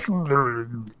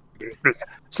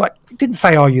 it's like, it didn't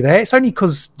say, are you there? It's only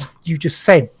because you just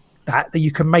said that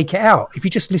you can make it out. If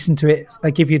you just listen to it,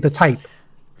 they give you the tape.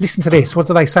 Listen to this. What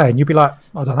do they say? And you'll be like,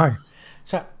 I don't know.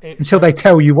 So until they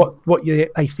tell you what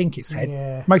they think it said.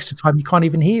 Yeah. Most of the time, you can't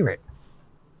even hear it.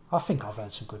 I think I've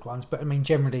heard some good ones, but I mean,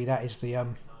 generally, that's the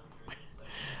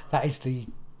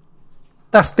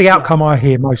outcome I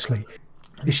hear mostly.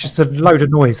 It's just a load of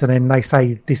noise, and then they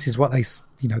say this is what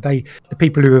the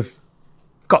people who have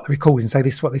got the recording say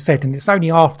this is what they said, and it's only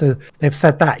after they've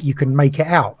said that you can make it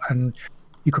out, and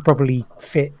you could probably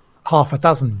fit half a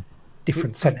dozen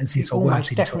different sentences or words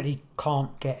into it. Definitely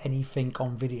can't get anything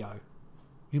on video.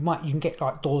 You can get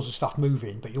like doors and stuff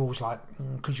moving, but you're always like,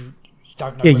 because you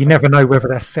don't know. Yeah, you never know whether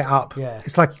they're set up. Yeah.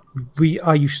 It's like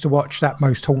I used to watch that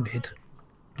Most Haunted,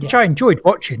 which I enjoyed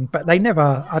watching, but they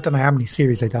never, I don't know how many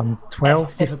series they've done,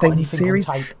 12, 15 series.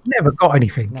 Never got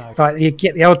anything. No. Like you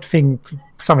get the odd thing,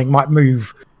 something might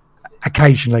move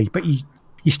occasionally, but you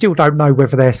still don't know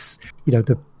whether there's,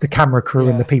 the camera crew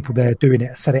and the people there doing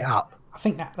it set it up. I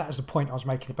think that was the point I was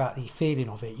making about the feeling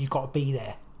of it. You've got to be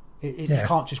there. You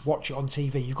can't just watch it on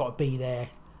TV. You've got to be there.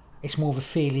 It's more of a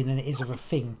feeling than it is of a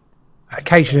thing.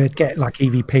 Occasionally I'd get like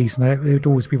EVPs and it would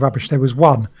always be rubbish. There was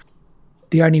one,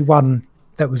 the only one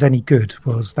that was any good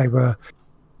was it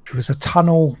was a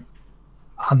tunnel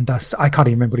under, I can't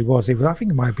even remember what it was. I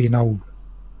think it might be an old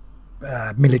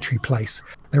military place.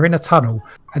 They're in a tunnel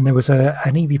and there was an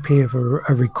EVP of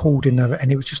a recording of it,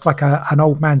 and it was just like an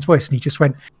old man's voice, and he just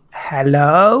went,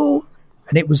 hello?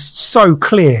 And it was so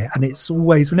clear, and it's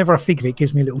always, whenever I think of it, it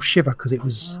gives me a little shiver because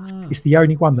it's the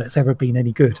only one that's ever been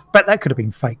any good. But that could have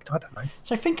been faked, I don't know.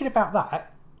 So thinking about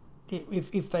that,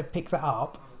 if they pick that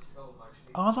up,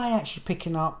 are they actually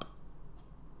picking up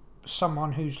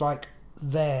someone who's like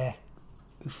there,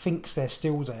 who thinks they're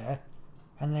still there,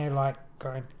 and they're like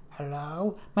going,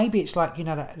 hello? Maybe it's like,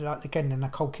 that, like again the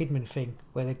Nicole Kidman thing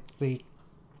where the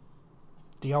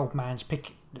old man's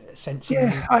sensing.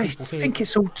 Yeah, I think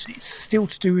it's still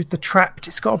to do with the trapped.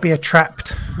 It's got to be a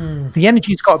trapped. The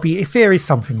energy's got to be, if there is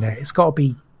something there, it's got to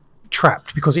be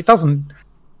trapped, because it doesn't.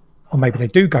 Or maybe they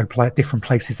do go play at different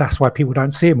places. That's why people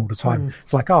don't see them all the time.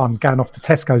 It's like, I'm going off to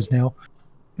Tesco's now,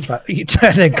 but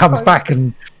and then comes back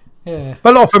and. Yeah.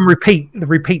 But a lot of them repeat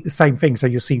the same thing. So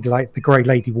you'll see like the grey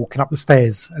lady walking up the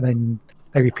stairs, and then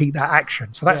they repeat that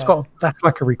action. So that's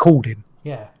like a recording.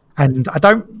 Yeah. And I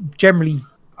don't generally.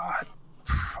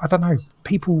 I don't know.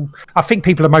 I think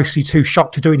people are mostly too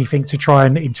shocked to do anything to try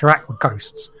and interact with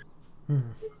ghosts.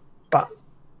 But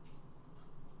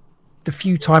the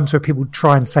few times where people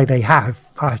try and say they have,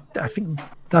 I think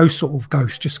those sort of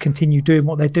ghosts just continue doing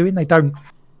what they're doing. They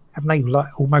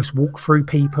like almost walk through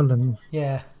people, and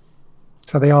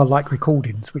so they are like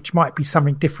recordings, which might be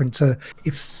something different to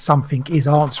if something is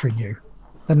answering you.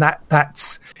 Then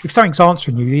that's if something's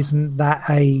answering you, isn't that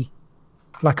a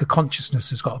consciousness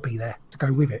has got to be there to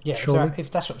go with it? Yeah, surely.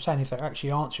 If that's what I'm saying, if they're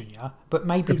actually answering you, but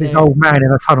maybe if this old man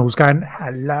in a tunnel's going,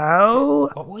 hello.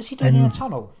 What is he doing in a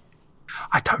tunnel?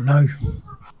 I don't know.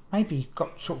 Maybe he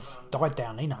got sort of died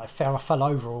down, fell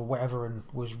over or whatever, and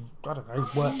was, I don't know,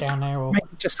 worked down there, or maybe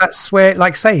just that's where,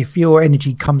 like, say, if your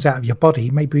energy comes out of your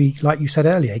body, maybe, like you said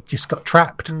earlier, he just got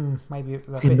trapped. Maybe a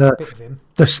bit of him.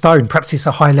 The stone, perhaps it's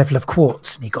a high level of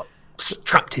quartz, and he got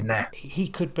trapped in there. He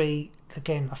could be.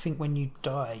 Again, I think when you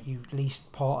die, you release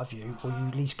part of you, or you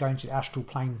at least go into the astral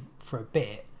plane for a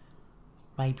bit.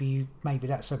 Maybe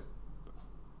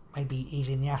he's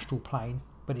in the astral plane,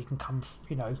 but he can come.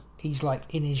 He's like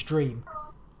in his dream,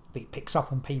 but he picks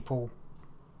up on people.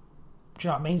 Do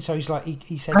you know what I mean? So he's like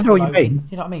he says. I know what you mean.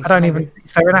 You know what I mean? I don't even.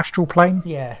 Is there an astral plane?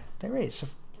 Yeah, there is.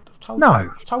 I've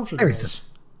told you there isn't.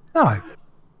 No.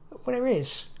 Well, there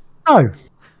is. No.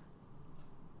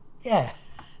 Yeah.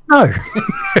 No.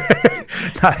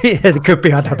 No, there could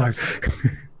be. I don't know.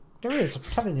 There is. I'm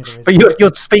telling you, there is. But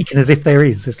you're speaking as if there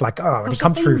is. It's like, when he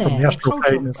comes through from the astral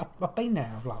plane. I've been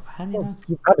there. I'm like,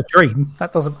 you've had a dream.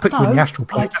 That doesn't put you in the astral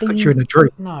plane. That puts you in a dream.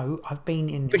 No, I've been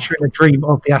in. Puts you in a dream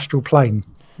of the astral plane.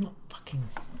 Not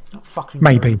fucking.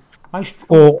 Maybe.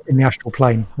 Or in the astral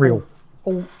plane, real.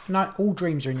 All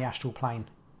dreams are in the astral plane.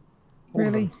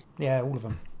 Really? Yeah, all of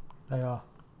them. They are.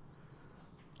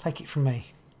 Take it from me.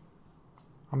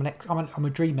 I'm a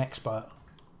dream expert.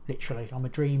 Literally,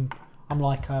 I'm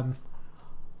like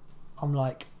I'm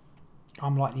like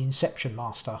the Inception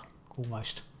master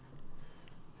almost.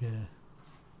 Yeah.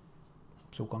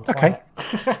 It's all gone quiet.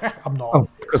 Okay. I'm not. Oh,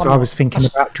 because I was thinking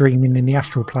about dreaming in the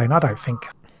astral plane. I don't think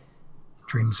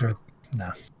dreams are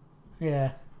no.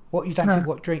 Yeah. What you don't think?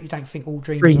 What dream? You don't think all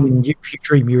dreams? Dreaming. If you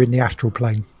dream, you're in the astral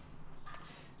plane.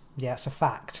 Yeah, it's a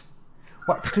fact.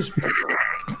 What? Because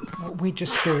we're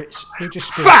just spirits.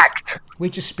 Fact. We're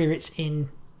just spirits in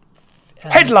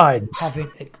headlines.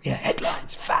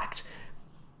 Headlines. Fact.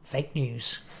 Fake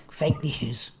news.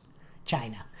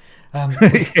 China.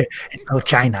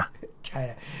 China.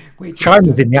 China.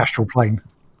 China's in the astral plane.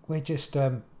 We're just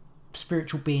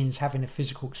spiritual beings having a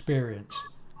physical experience.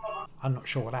 I'm not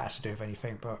sure what that has to do with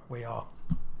anything, but we are.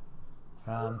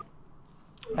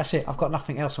 That's it. I've got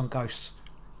nothing else on ghosts.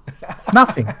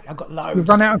 Nothing. I've got loads. We've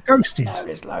run out of ghosties. No,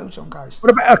 there's loads on ghosts.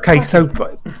 What about? Okay, so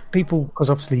people, because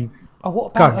obviously. Oh,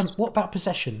 what about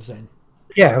possessions then?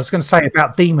 Yeah, I was going to say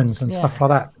about demons and stuff like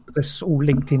that. It's all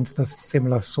linked into the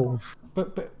similar sort of.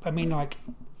 But I mean, like.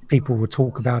 People will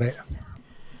talk about it.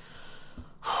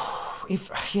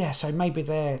 So maybe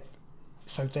they're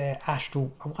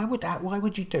astral. Why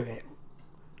would you do it?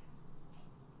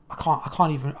 I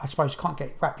can't even. I suppose you can't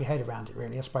wrap your head around it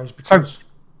really. I suppose because. So,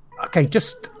 okay,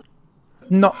 just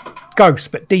not ghosts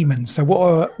but demons. So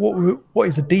what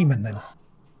is a demon then?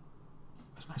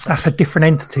 That's a different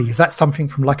entity. Is that something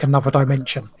from like another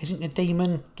dimension? Isn't a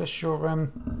demon just your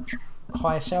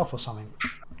higher self or something?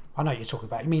 I know what you're talking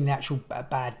about. You mean the actual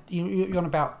bad? You're on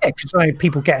about? Yeah, because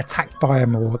people get attacked by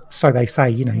them, or so they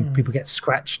say. People get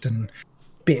scratched and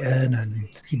bitten, and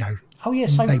Oh yeah,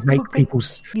 so they make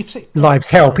people's lives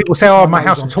hell. People say, "Oh, my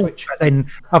house is haunted," but then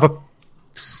other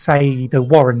say the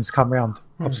Warrens come round.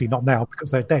 Obviously not now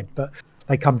because they're dead, but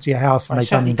they come to your house and they've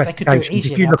done investigations.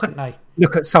 If you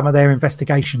look at some of their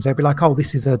investigations, they'll be like, "Oh,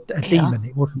 this is a demon."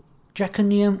 It wasn't. Do you reckon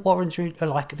the Warrens are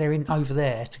like they're in over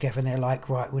there together and they're like,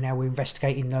 right, we're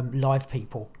investigating live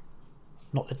people,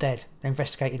 not the dead. They're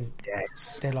investigating.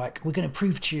 Yes. They're like, we're going to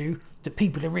prove to you that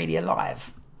people are really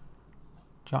alive.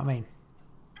 Do you know what I mean?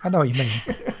 I know what you mean.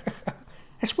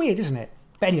 It's weird, isn't it?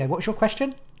 But anyway, what's your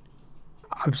question?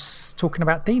 I was talking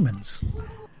about demons.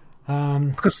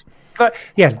 Because,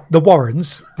 the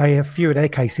Warrens, they have a few of their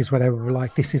cases where they were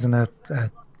like, this isn't a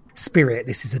spirit,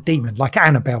 this is a demon. Like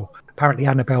Annabelle. Apparently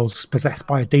Annabelle's possessed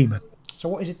by a demon. So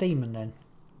what is a demon then?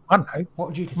 I don't know. What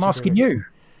would you consider? I'm asking you.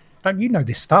 Don't you know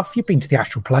this stuff? You've been to the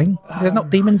astral plane. There's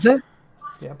not demons there?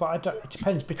 Yeah, but it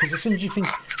depends because as soon as you think...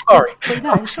 Sorry.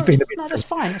 That's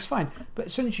fine. But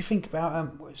as soon as you think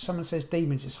about... someone says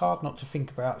demons, it's hard not to think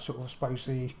about sort of, I suppose,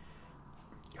 the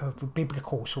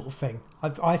biblical sort of thing.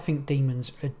 I think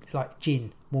demons are like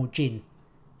more jinn.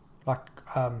 Like,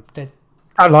 they're...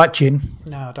 I like jinn.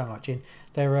 No, I don't like jinn.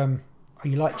 They're... Oh,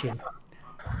 you like jinn?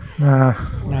 No.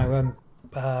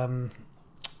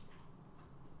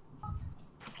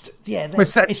 Yeah,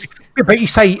 but you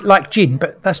say like jinn,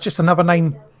 but that's just another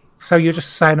name. So you're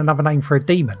just saying another name for a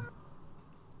demon.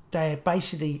 They're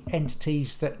basically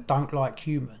entities that don't like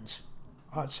humans.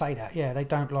 I'd say that. Yeah, they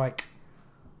don't like.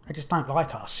 They just don't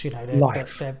like us.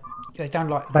 Life. They don't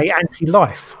like. Are they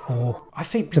anti-life, or I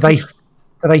think do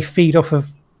they feed off of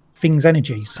things'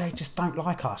 energies? They just don't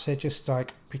like us. They're just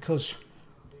like because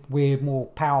we're more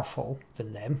powerful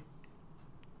than them.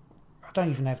 I don't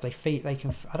even know if they feed. They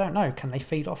can. I don't know. Can they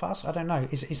feed off us? I don't know.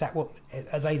 Is that what?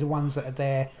 Are they the ones that are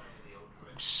there?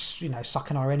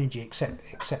 Sucking our energy,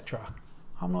 etc.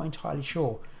 I'm not entirely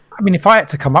sure. I mean, if I had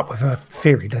to come up with a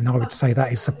theory, then I would say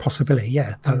that is a possibility.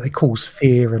 Yeah, that they cause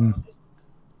fear and.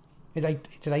 Do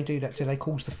they do that? Do they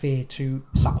cause the fear to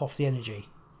suck off the energy?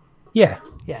 Yeah.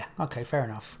 Yeah. Okay. Fair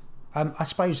enough. I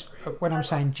suppose when I'm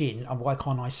saying jinn, why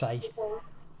can't I say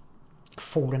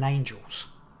fallen angels?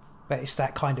 But it's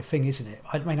that kind of thing, isn't it?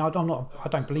 I mean, I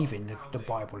don't believe in the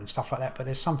Bible and stuff like that. But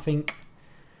there's something.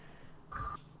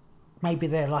 Maybe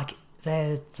they're like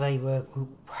they were.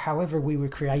 However, we were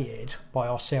created by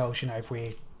ourselves.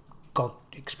 If God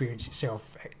experienced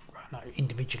itself,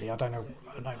 individually. I don't know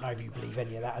if you believe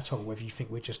any of that at all. Whether you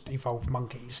think we're just evolved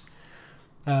monkeys.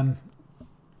 I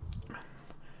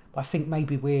think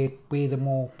maybe we're the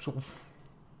more sort of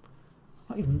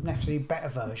not even necessarily better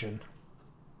version.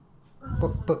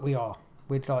 But we are.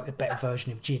 We're like a better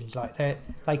version of jinn. Like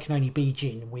they can only be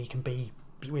jinn, and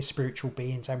we're spiritual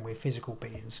beings and we're physical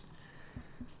beings.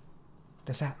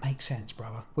 Does that make sense,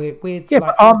 brother? We're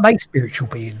but aren't they spiritual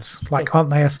beings? Aren't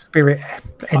they a spirit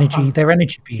energy? They're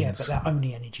energy beings. Yeah, but they're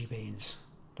only energy beings.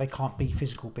 They can't be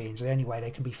physical beings. The only way they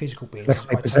can be physical beings unless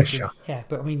they possess you. Yeah,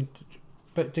 but I mean,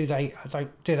 do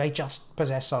they just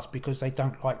possess us because they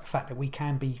don't like the fact that we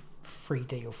can be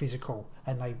 3D or physical,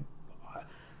 and they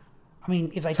I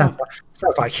mean, if they Sounds don't,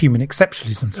 sounds like human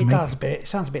exceptionalism to it me. does a bit. It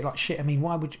sounds a bit like shit. I mean,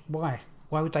 why would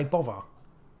they bother?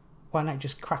 Why don't they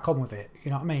just crack on with it?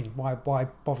 You know what I mean? Why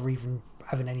bother even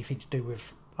having anything to do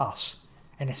with us?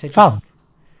 And they said, Fun.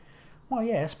 well,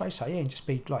 yeah, I suppose so. Yeah, and just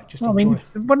be like, just Well, I enjoy.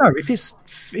 mean, well, no. If it's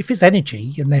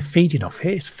energy and they're feeding off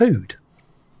it, it's food,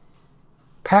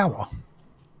 power.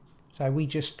 So we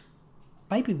just,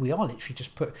 maybe we are literally just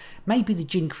maybe the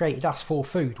jinn created us for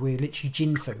food. We're literally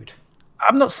jinn food.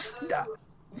 I'm not.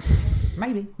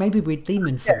 Maybe we're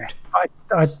demon food.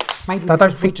 Maybe I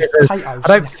don't think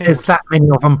there's that many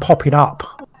of them popping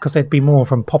up, because there'd be more of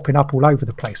them popping up all over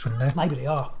the place, wouldn't there? Maybe they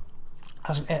are.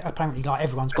 Apparently, like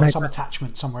everyone's got some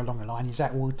attachment somewhere along the line. Is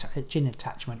that all a jinn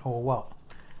attachment or what?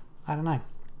 I don't know.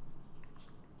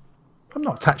 I'm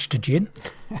not attached to gin.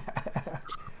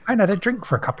 I had a drink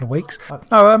for a couple of weeks.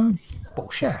 No,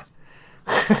 bullshit. Yeah.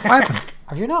 I haven't.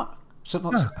 Have you not? So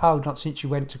not since you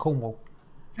went to Cornwall.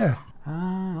 Yeah.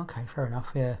 Ah, okay, fair enough.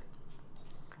 Yeah.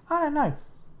 I don't know.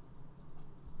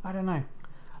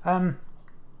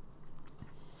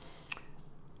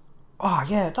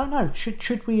 Yeah, I don't know.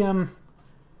 Should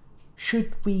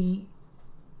we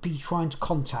be trying to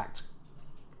contact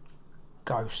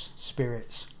ghosts,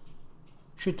 spirits?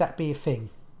 Should that be a thing?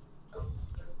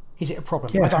 Is it a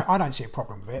problem? Yeah. I don't see a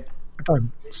problem with it. I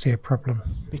don't see a problem.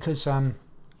 Because I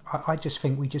just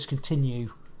think we just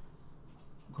continue.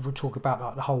 We'll talk about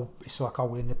like the whole. It's like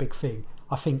we're in the big thing.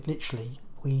 I think literally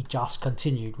we just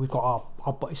continued. We've got our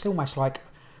it's almost like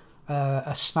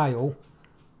a snail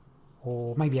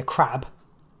or maybe a crab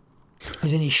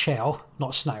is in his shell, not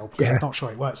a snail, because I'm not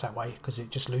sure it works that way because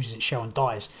it just loses its shell and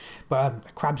dies. But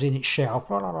a crab's in its shell,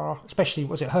 blah, blah, blah, especially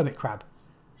was it hermit crab,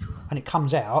 and it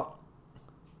comes out.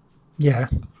 Yeah.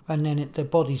 And then the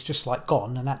body's just like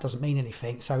gone, and that doesn't mean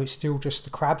anything. So it's still just the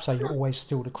crab. So you're always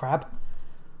still the crab.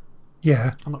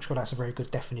 Yeah. I'm not sure that's a very good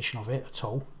definition of it at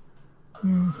all.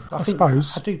 I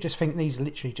suppose. I do just think these are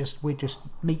literally we're just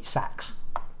meat sacks.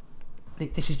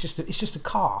 This is just a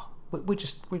car.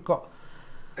 We've got.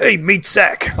 Hey, meat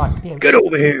sack! Get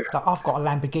over here! Like I've got a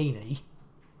Lamborghini,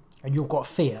 and you've got a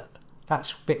Fiat.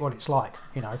 That's a bit what it's like,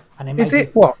 you know. And then is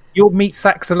it what your meat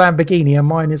sack's a Lamborghini and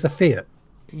mine is a Fiat?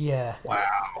 Yeah.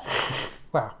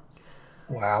 Wow.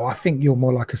 I think you're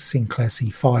more like a Sinclair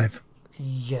C5.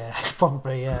 Yeah,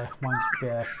 probably. Yeah,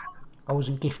 mine's, I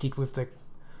wasn't gifted with the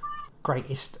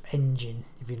greatest engine,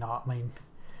 if you know what I mean.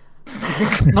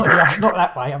 not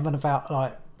that way. I'm on about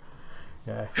like,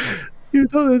 yeah. You've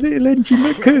got a little engine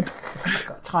that could. I've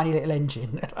got a tiny little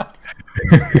engine.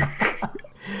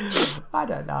 I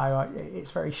don't know.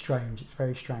 It's very strange.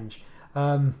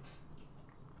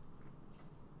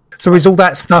 So is all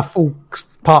that stuff all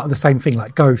part of the same thing,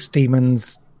 like ghosts,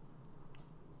 demons,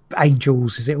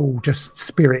 angels? Is it all just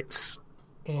spirits?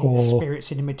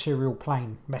 Spirits in the material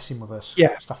plane messing with us.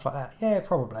 Yeah. Stuff like that. Yeah,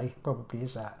 probably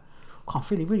is that. I'm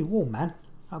feeling really warm, man.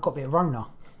 I've got a bit of Rona.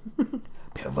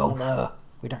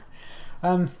 We don't.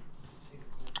 I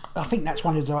think that's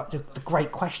one of the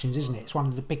great questions, isn't it? It's one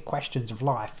of the big questions of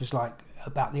life. Is like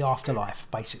about the afterlife,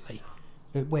 basically.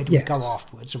 Where do we go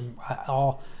afterwards? And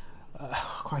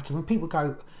when people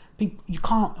go, you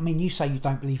can't. I mean, you say you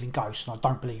don't believe in ghosts, and I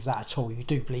don't believe that at all. You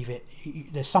do believe it.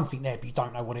 There's something there, but you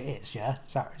don't know what it is. Yeah,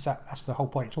 that's the whole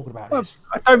point of talking about this.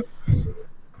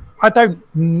 I don't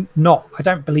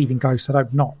believe in ghosts. I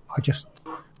don't not. I just.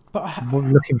 But I'd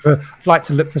like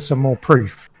to look for some more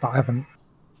proof, but I haven't.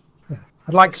 Yeah.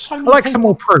 I'd like some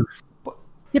more proof. But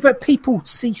people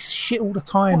see shit all the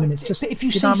time, and it's just. If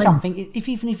you see something,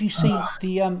 even if you see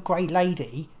the grey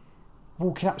lady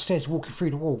walking upstairs, walking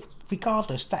through the wall,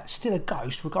 regardless, that's still a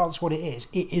ghost. Regardless what it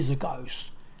is a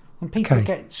ghost. When people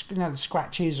get the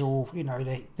scratches or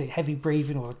the heavy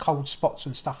breathing or the cold spots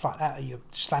and stuff like that, or you're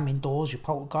slamming doors, your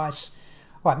poltergeists,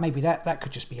 right? Maybe that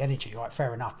could just be energy, right?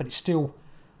 Fair enough, but it's still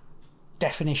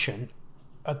definition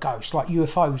a ghost. Like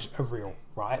UFOs are real,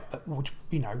 right? But we've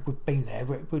been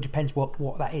there. It depends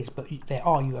what that is. But there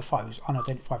are UFOs,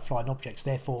 unidentified flying objects.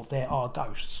 Therefore, there are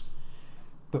ghosts.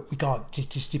 But it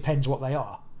just depends what they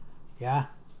are. Yeah.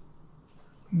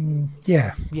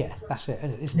 Yeah, that's it,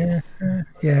 isn't it?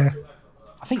 Yeah.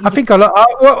 I think a lot.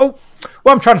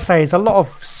 What I'm trying to say is a lot of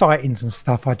sightings and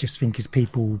stuff. I just think is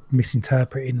people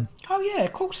misinterpreting. Oh yeah,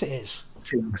 of course it is.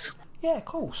 Things. Yeah, of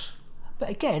course. But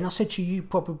again, I said to you,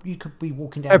 you could be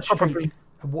walking down the street.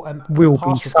 Will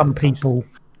be some people.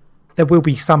 There will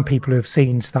be some people who have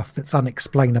seen stuff that's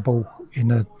unexplainable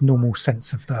in a normal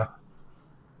sense of the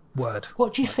word.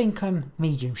 What do you think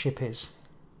mediumship is?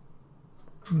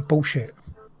 Bullshit.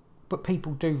 But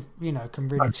people do, can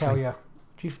really tell you.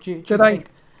 Do you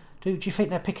think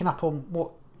they're picking up on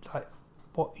what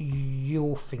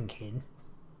you're thinking,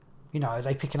 Are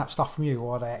they picking up stuff from you,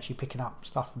 or are they actually picking up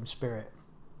stuff from spirit?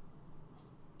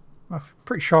 I'm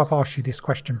pretty sure I've asked you this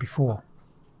question before.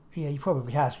 Yeah, you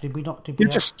probably has. Did we not?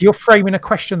 You're framing a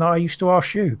question that I used to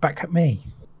ask you back at me.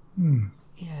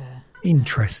 Yeah.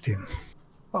 Interesting.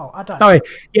 Well, I don't.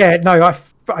 No,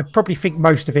 I probably think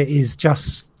most of it is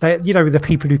just that, the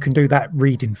people who can do that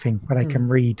reading thing where they can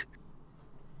read.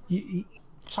 They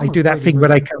do that thing where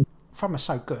they can. Some are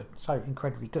so good, so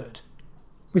incredibly good.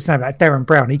 What's his name? Darren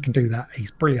Brown. He can do that.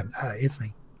 He's brilliant, isn't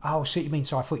he? Oh, see what you mean.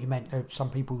 So I thought you meant some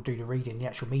people do the reading, the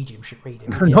actual mediumship reading.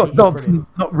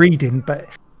 Not reading, but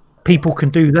people can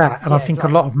do that, and I think a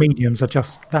lot of mediums are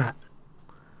just that.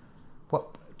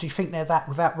 What do you think they're that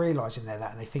without realising they're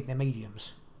that, and they think they're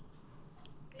mediums?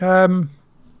 I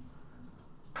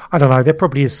don't know. There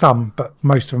probably is some, but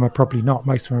most of them are probably not.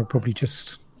 Most of them are probably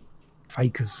just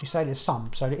fakers. You say there's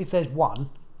some, so if there's one,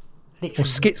 literally, or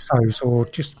schizos, or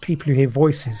just people who hear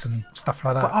voices and stuff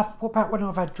like that. What about when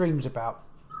I've had dreams about,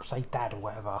 say, Dad or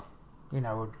whatever,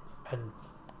 and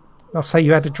I'll say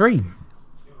you had a dream.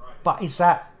 But is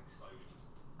that?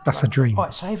 That's a dream.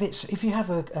 Right. So if you have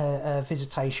a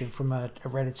visitation from a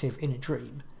relative in a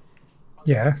dream,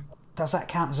 yeah, does that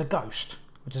count as a ghost,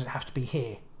 or does it have to be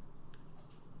here?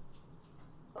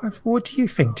 What do you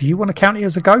think? Do you want to count it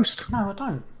as a ghost? No, I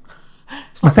don't.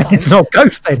 It's not a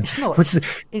ghost then. It's not.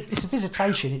 It's a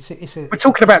visitation. We're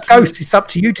talking about ghosts. It's up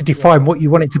to you to define what you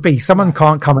want it to be. Someone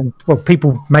can't come and... Well,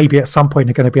 people maybe at some point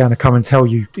are going to be able to come and tell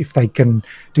you if they can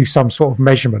do some sort of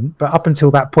measurement. But up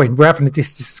until that point, we're having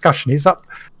this discussion. It's up...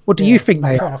 What do you think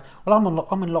they are? Enough. Well,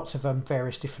 I'm in lots of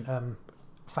various different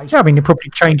Facebook. Yeah, I mean, it probably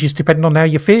changes depending on how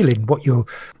you're feeling, what you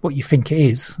think it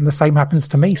is. And the same happens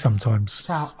to me sometimes.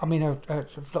 So, I mean,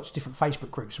 lots of different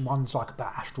Facebook groups, and one's like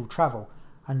about astral travel.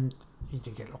 And you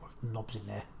do get a lot of knobs in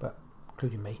there, but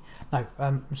including me. No,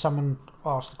 someone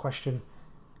asked the question: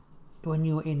 when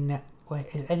you're in,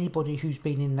 anybody who's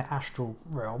been in the astral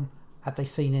realm, have they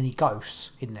seen any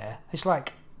ghosts in there? It's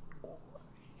like,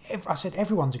 I said,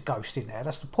 everyone's a ghost in there.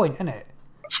 That's the point, isn't it?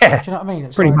 Yeah, do you know what I mean?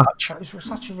 It's pretty much. It's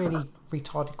such a really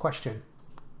retarded question.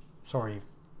 Sorry,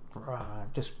 I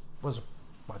just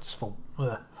thought.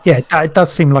 Ugh. Yeah, it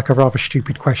does seem like a rather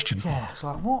stupid question. Yeah, it's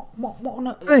like what on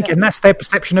earth? Again, that's their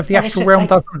perception of the astral realm.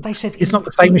 They said it's not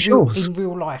the same as yours. In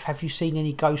real life, have you seen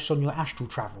any ghosts on your astral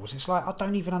travels? It's like, I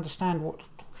don't even understand what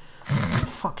the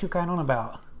fuck you're going on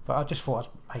about. But I just thought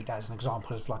I'd make that as an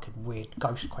example of like a weird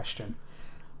ghost question.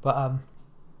 But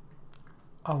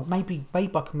maybe I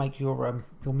can make your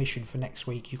mission for next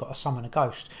week. You've got to summon a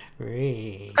ghost.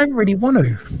 I don't really want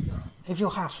to. If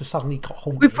your house was suddenly got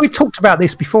haunted. We talked about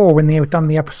this before when they had done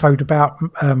the episode about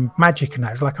magic and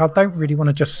that. It's like, I don't really want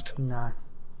to just... No.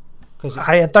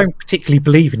 I don't particularly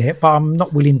believe in it, but I'm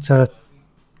not willing to,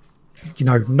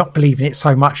 not believe in it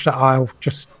so much that I'll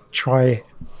just try it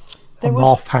on the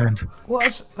offhand.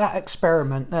 Was that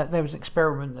experiment? There was an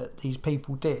experiment that these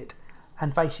people did,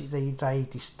 and basically they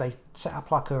set up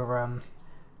like a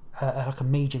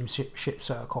mediumship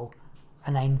circle,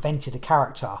 and they invented a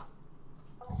character.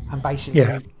 And basically,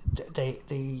 they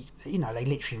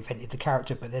literally invented the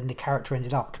character, but then the character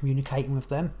ended up communicating with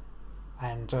them,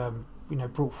 and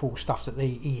brought forward stuff that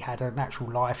he had an actual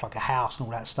life, like a house and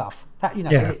all that stuff. That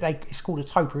it's called a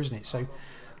topa, isn't it? So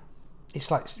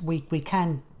it's like we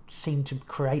can seem to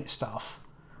create stuff.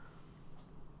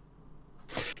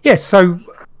 Yeah, so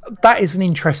that is an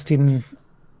interesting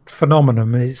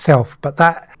phenomenon in itself, but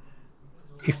that.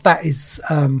 If that is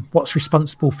what's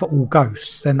responsible for all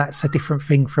ghosts, then that's a different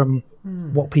thing from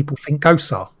what people think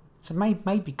ghosts are. So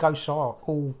maybe ghosts are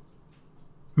all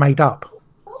made up.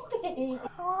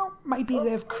 Maybe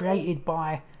they're created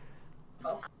by...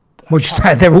 What you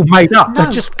say? They're all made up?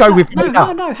 No, just go with made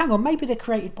up. No, hang on. Maybe they're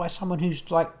created by someone who's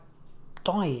like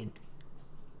dying,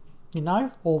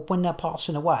 or when they're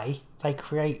passing away, they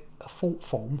create a thought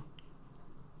form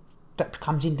that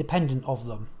becomes independent of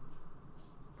them.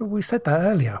 We said that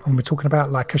earlier when we were talking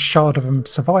about like a shard of them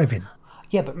surviving.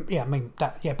 But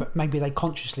maybe they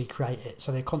consciously create it,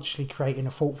 so they're consciously creating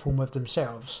a thought form of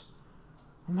themselves.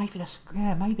 Well,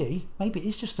 maybe maybe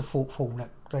it's just a thought form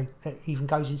that even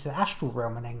goes into the astral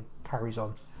realm and then carries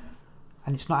on,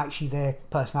 and it's not actually their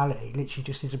personality. It literally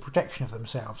just is a projection of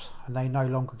themselves, and they no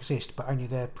longer exist, but only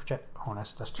their project. Oh,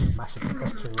 that's too massive.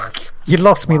 That's too. You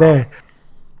lost me there.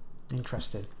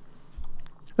 Interesting.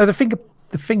 No, the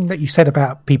thing that you said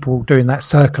about people doing that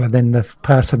circle and then the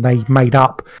person they made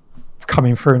up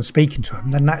coming through and speaking to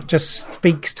them, then that just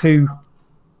speaks to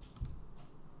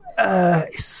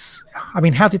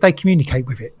how did they communicate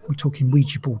with it? We're talking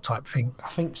Ouija board type thing. I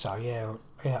think so, yeah.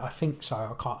 Yeah, I think so.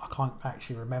 I can't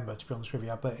actually remember, to be honest with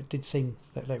you, but it did seem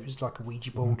that it was like a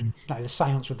Ouija board. No, the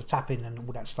seance with the tapping and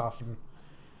all that stuff, and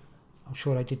I'm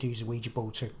sure they did use a Ouija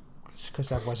board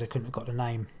because otherwise they couldn't have got the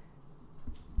name.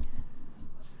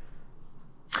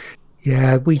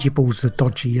 Yeah, Ouija boards are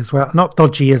dodgy as well. Not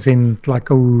dodgy as in like,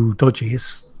 oh, dodgy.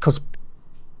 It's because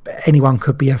anyone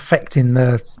could be affecting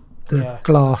the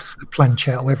glass, the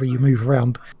planchette, wherever you move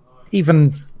around,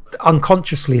 even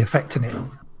unconsciously affecting it.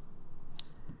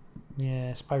 Yeah,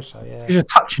 I suppose so, yeah. You're just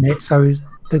touching it, so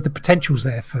the potential's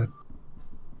there for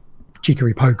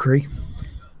jiggery pokery.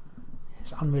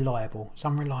 It's unreliable. It's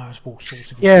unreliable source of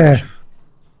information. Yeah.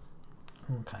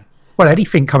 Okay. Well,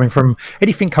 anything coming from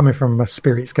a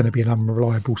spirit's going to be an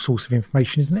unreliable source of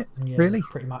information, isn't it? Yeah, really?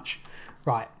 Pretty much.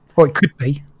 Right. Well, it could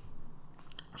be.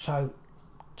 So,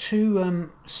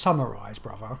 to summarise,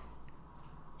 brother.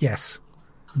 Yes.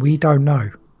 We don't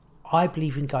know. I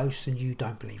believe in ghosts and you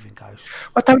don't believe in ghosts.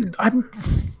 I don't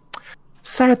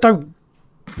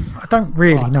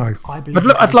really know.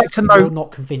 I'd like to know. You're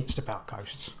not convinced about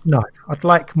ghosts. No, I'd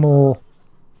like more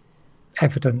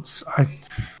evidence.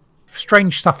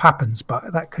 Strange stuff happens,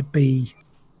 but that could be,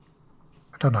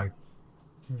 I don't know.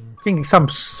 I think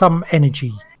some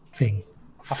energy thing.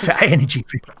 Energy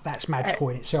thing. That's magical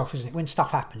in itself, isn't it? When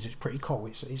stuff happens, it's pretty cool.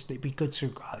 It'd be good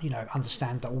to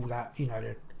understand that all that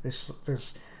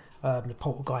there's the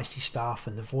poltergeisty stuff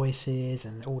and the voices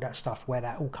and all that stuff, where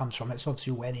that all comes from. It's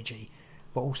obviously all energy,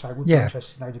 but also it would be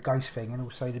interesting to know the ghost thing and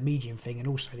also the medium thing and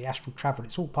also the astral travel.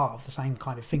 It's all part of the same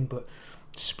kind of thing, but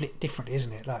split differently,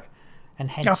 isn't it? And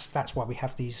hence that's why we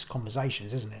have these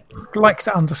conversations, isn't it? I'd like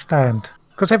to understand,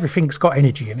 because everything's got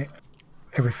energy in it.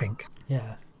 Everything.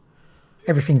 Yeah.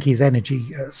 Everything is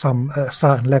energy at a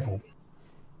certain level.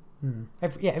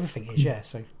 Everything is. Yeah.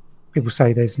 So people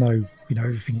say there's no,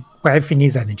 everything. Well, everything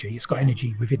is energy. It's got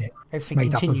energy within it. Everything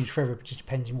continues forever, but just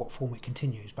depends in what form it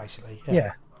continues, basically.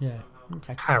 Yeah.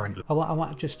 Okay. Apparently. I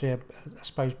want to just, I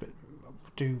suppose, but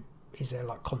is there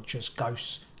like conscious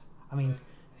ghosts? I mean,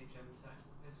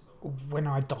 when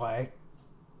I die,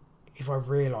 if I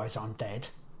realise I'm dead,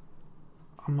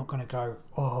 I'm not going to go,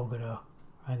 I'm going to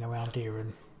hang around here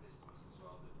and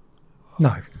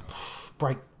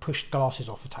push glasses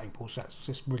off the tables. That's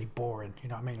just really boring. You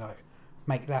know what I mean? Like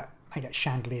make that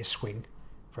chandelier swing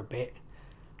for a bit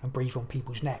and breathe on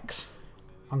people's necks.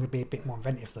 I'm going to be a bit more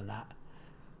inventive than that.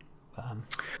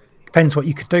 Depends what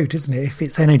you could do, doesn't it? If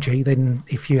it's energy, then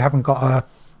if you haven't got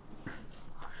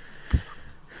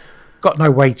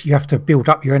no way, you have to build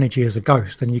up your energy as a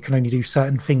ghost, then you can only do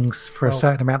certain things for a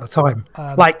certain amount of time,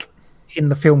 like in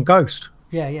the film Ghost.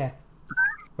 Yeah.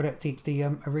 But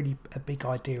a big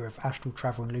idea of astral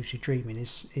travel and lucid dreaming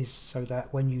is so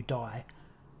that when you die,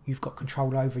 you've got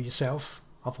control over yourself.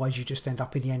 Otherwise, you just end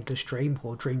up in the endless dream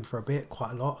or dream for a bit,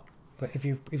 quite a lot. But if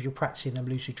you're practicing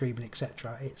lucid dreaming,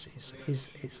 etc.,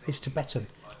 it's Tibetan,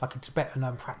 like a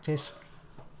Tibetan practice.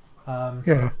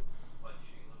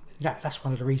 That's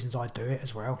one of the reasons I do it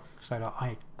as well. So that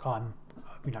I'm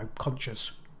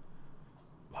conscious,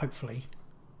 hopefully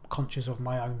conscious of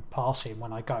my own passing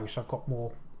when I go. So I've got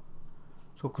more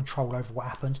sort of control over what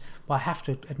happens. But I have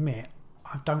to admit,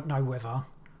 I don't know whether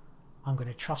I'm going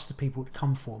to trust the people that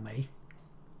come for me,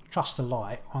 trust the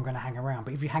light, or I'm going to hang around.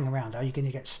 But if you hang around, are you going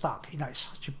to get stuck?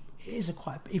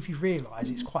 If you realise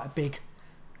it's quite a big.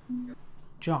 Do you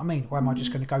know what I mean? Or am I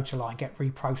just going to go to light and get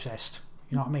reprocessed?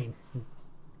 You know what I mean?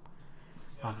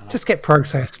 I don't know. Just get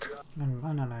processed. I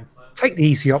don't know. Take the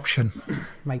easy option.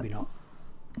 Maybe not.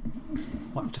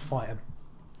 Might have to fight him.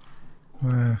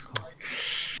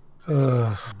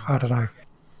 I don't know.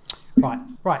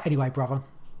 Right. Anyway, brother.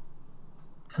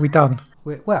 We done?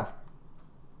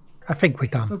 I think we're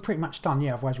done. We're pretty much done,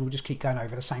 yeah. Otherwise, we'll just keep going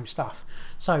over the same stuff.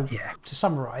 So, to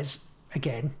summarise,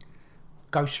 again,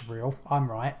 ghosts are real.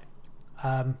 I'm right.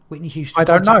 Whitney Houston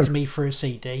contacted me for a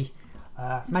CD.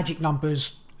 Magic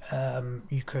numbers.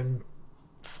 You can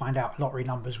find out lottery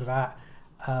numbers with that.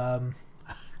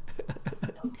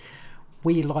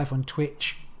 We're live on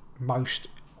Twitch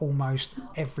almost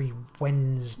every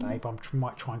Wednesday, but I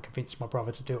might try and convince my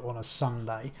brother to do it on a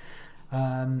Sunday.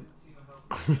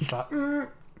 He's like,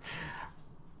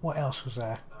 what else was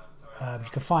there? You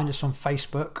can find us on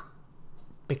Facebook,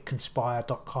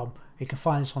 bigconspire.com. You can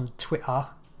find us on Twitter,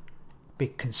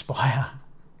 Big Conspire.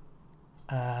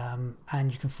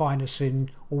 And you can find us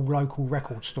in all local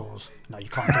record stores. No, you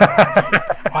can't do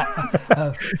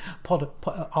that.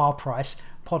 R Price,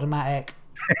 Podomatic.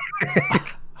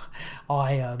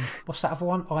 What's that other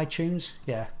one? iTunes.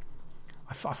 Yeah,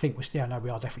 I think we are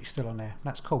definitely still on there.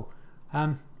 That's cool.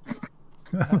 Have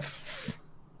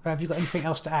you got anything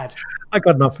else to add? I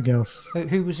got nothing else.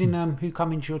 Who was in? Who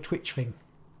come into your Twitch thing?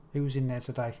 Who was in there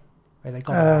today? Where they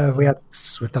gone? We had,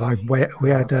 I don't know, we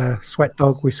had Sweat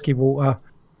Dog, Whiskey Water,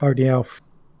 Bodie Elf.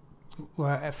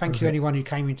 Well, thank you anyone who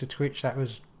came into Twitch. That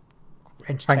was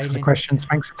entertaining. Thanks for the questions.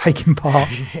 Thanks for taking part.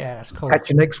 Yeah, that's cool. Catch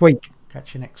you next week.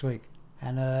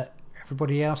 And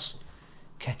everybody else,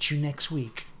 catch you next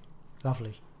week.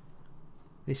 Lovely.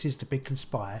 This is the Big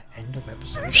Conspire. End of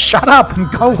episode. Shut up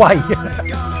and go away.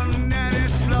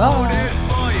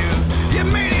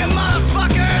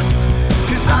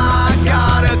 Bye.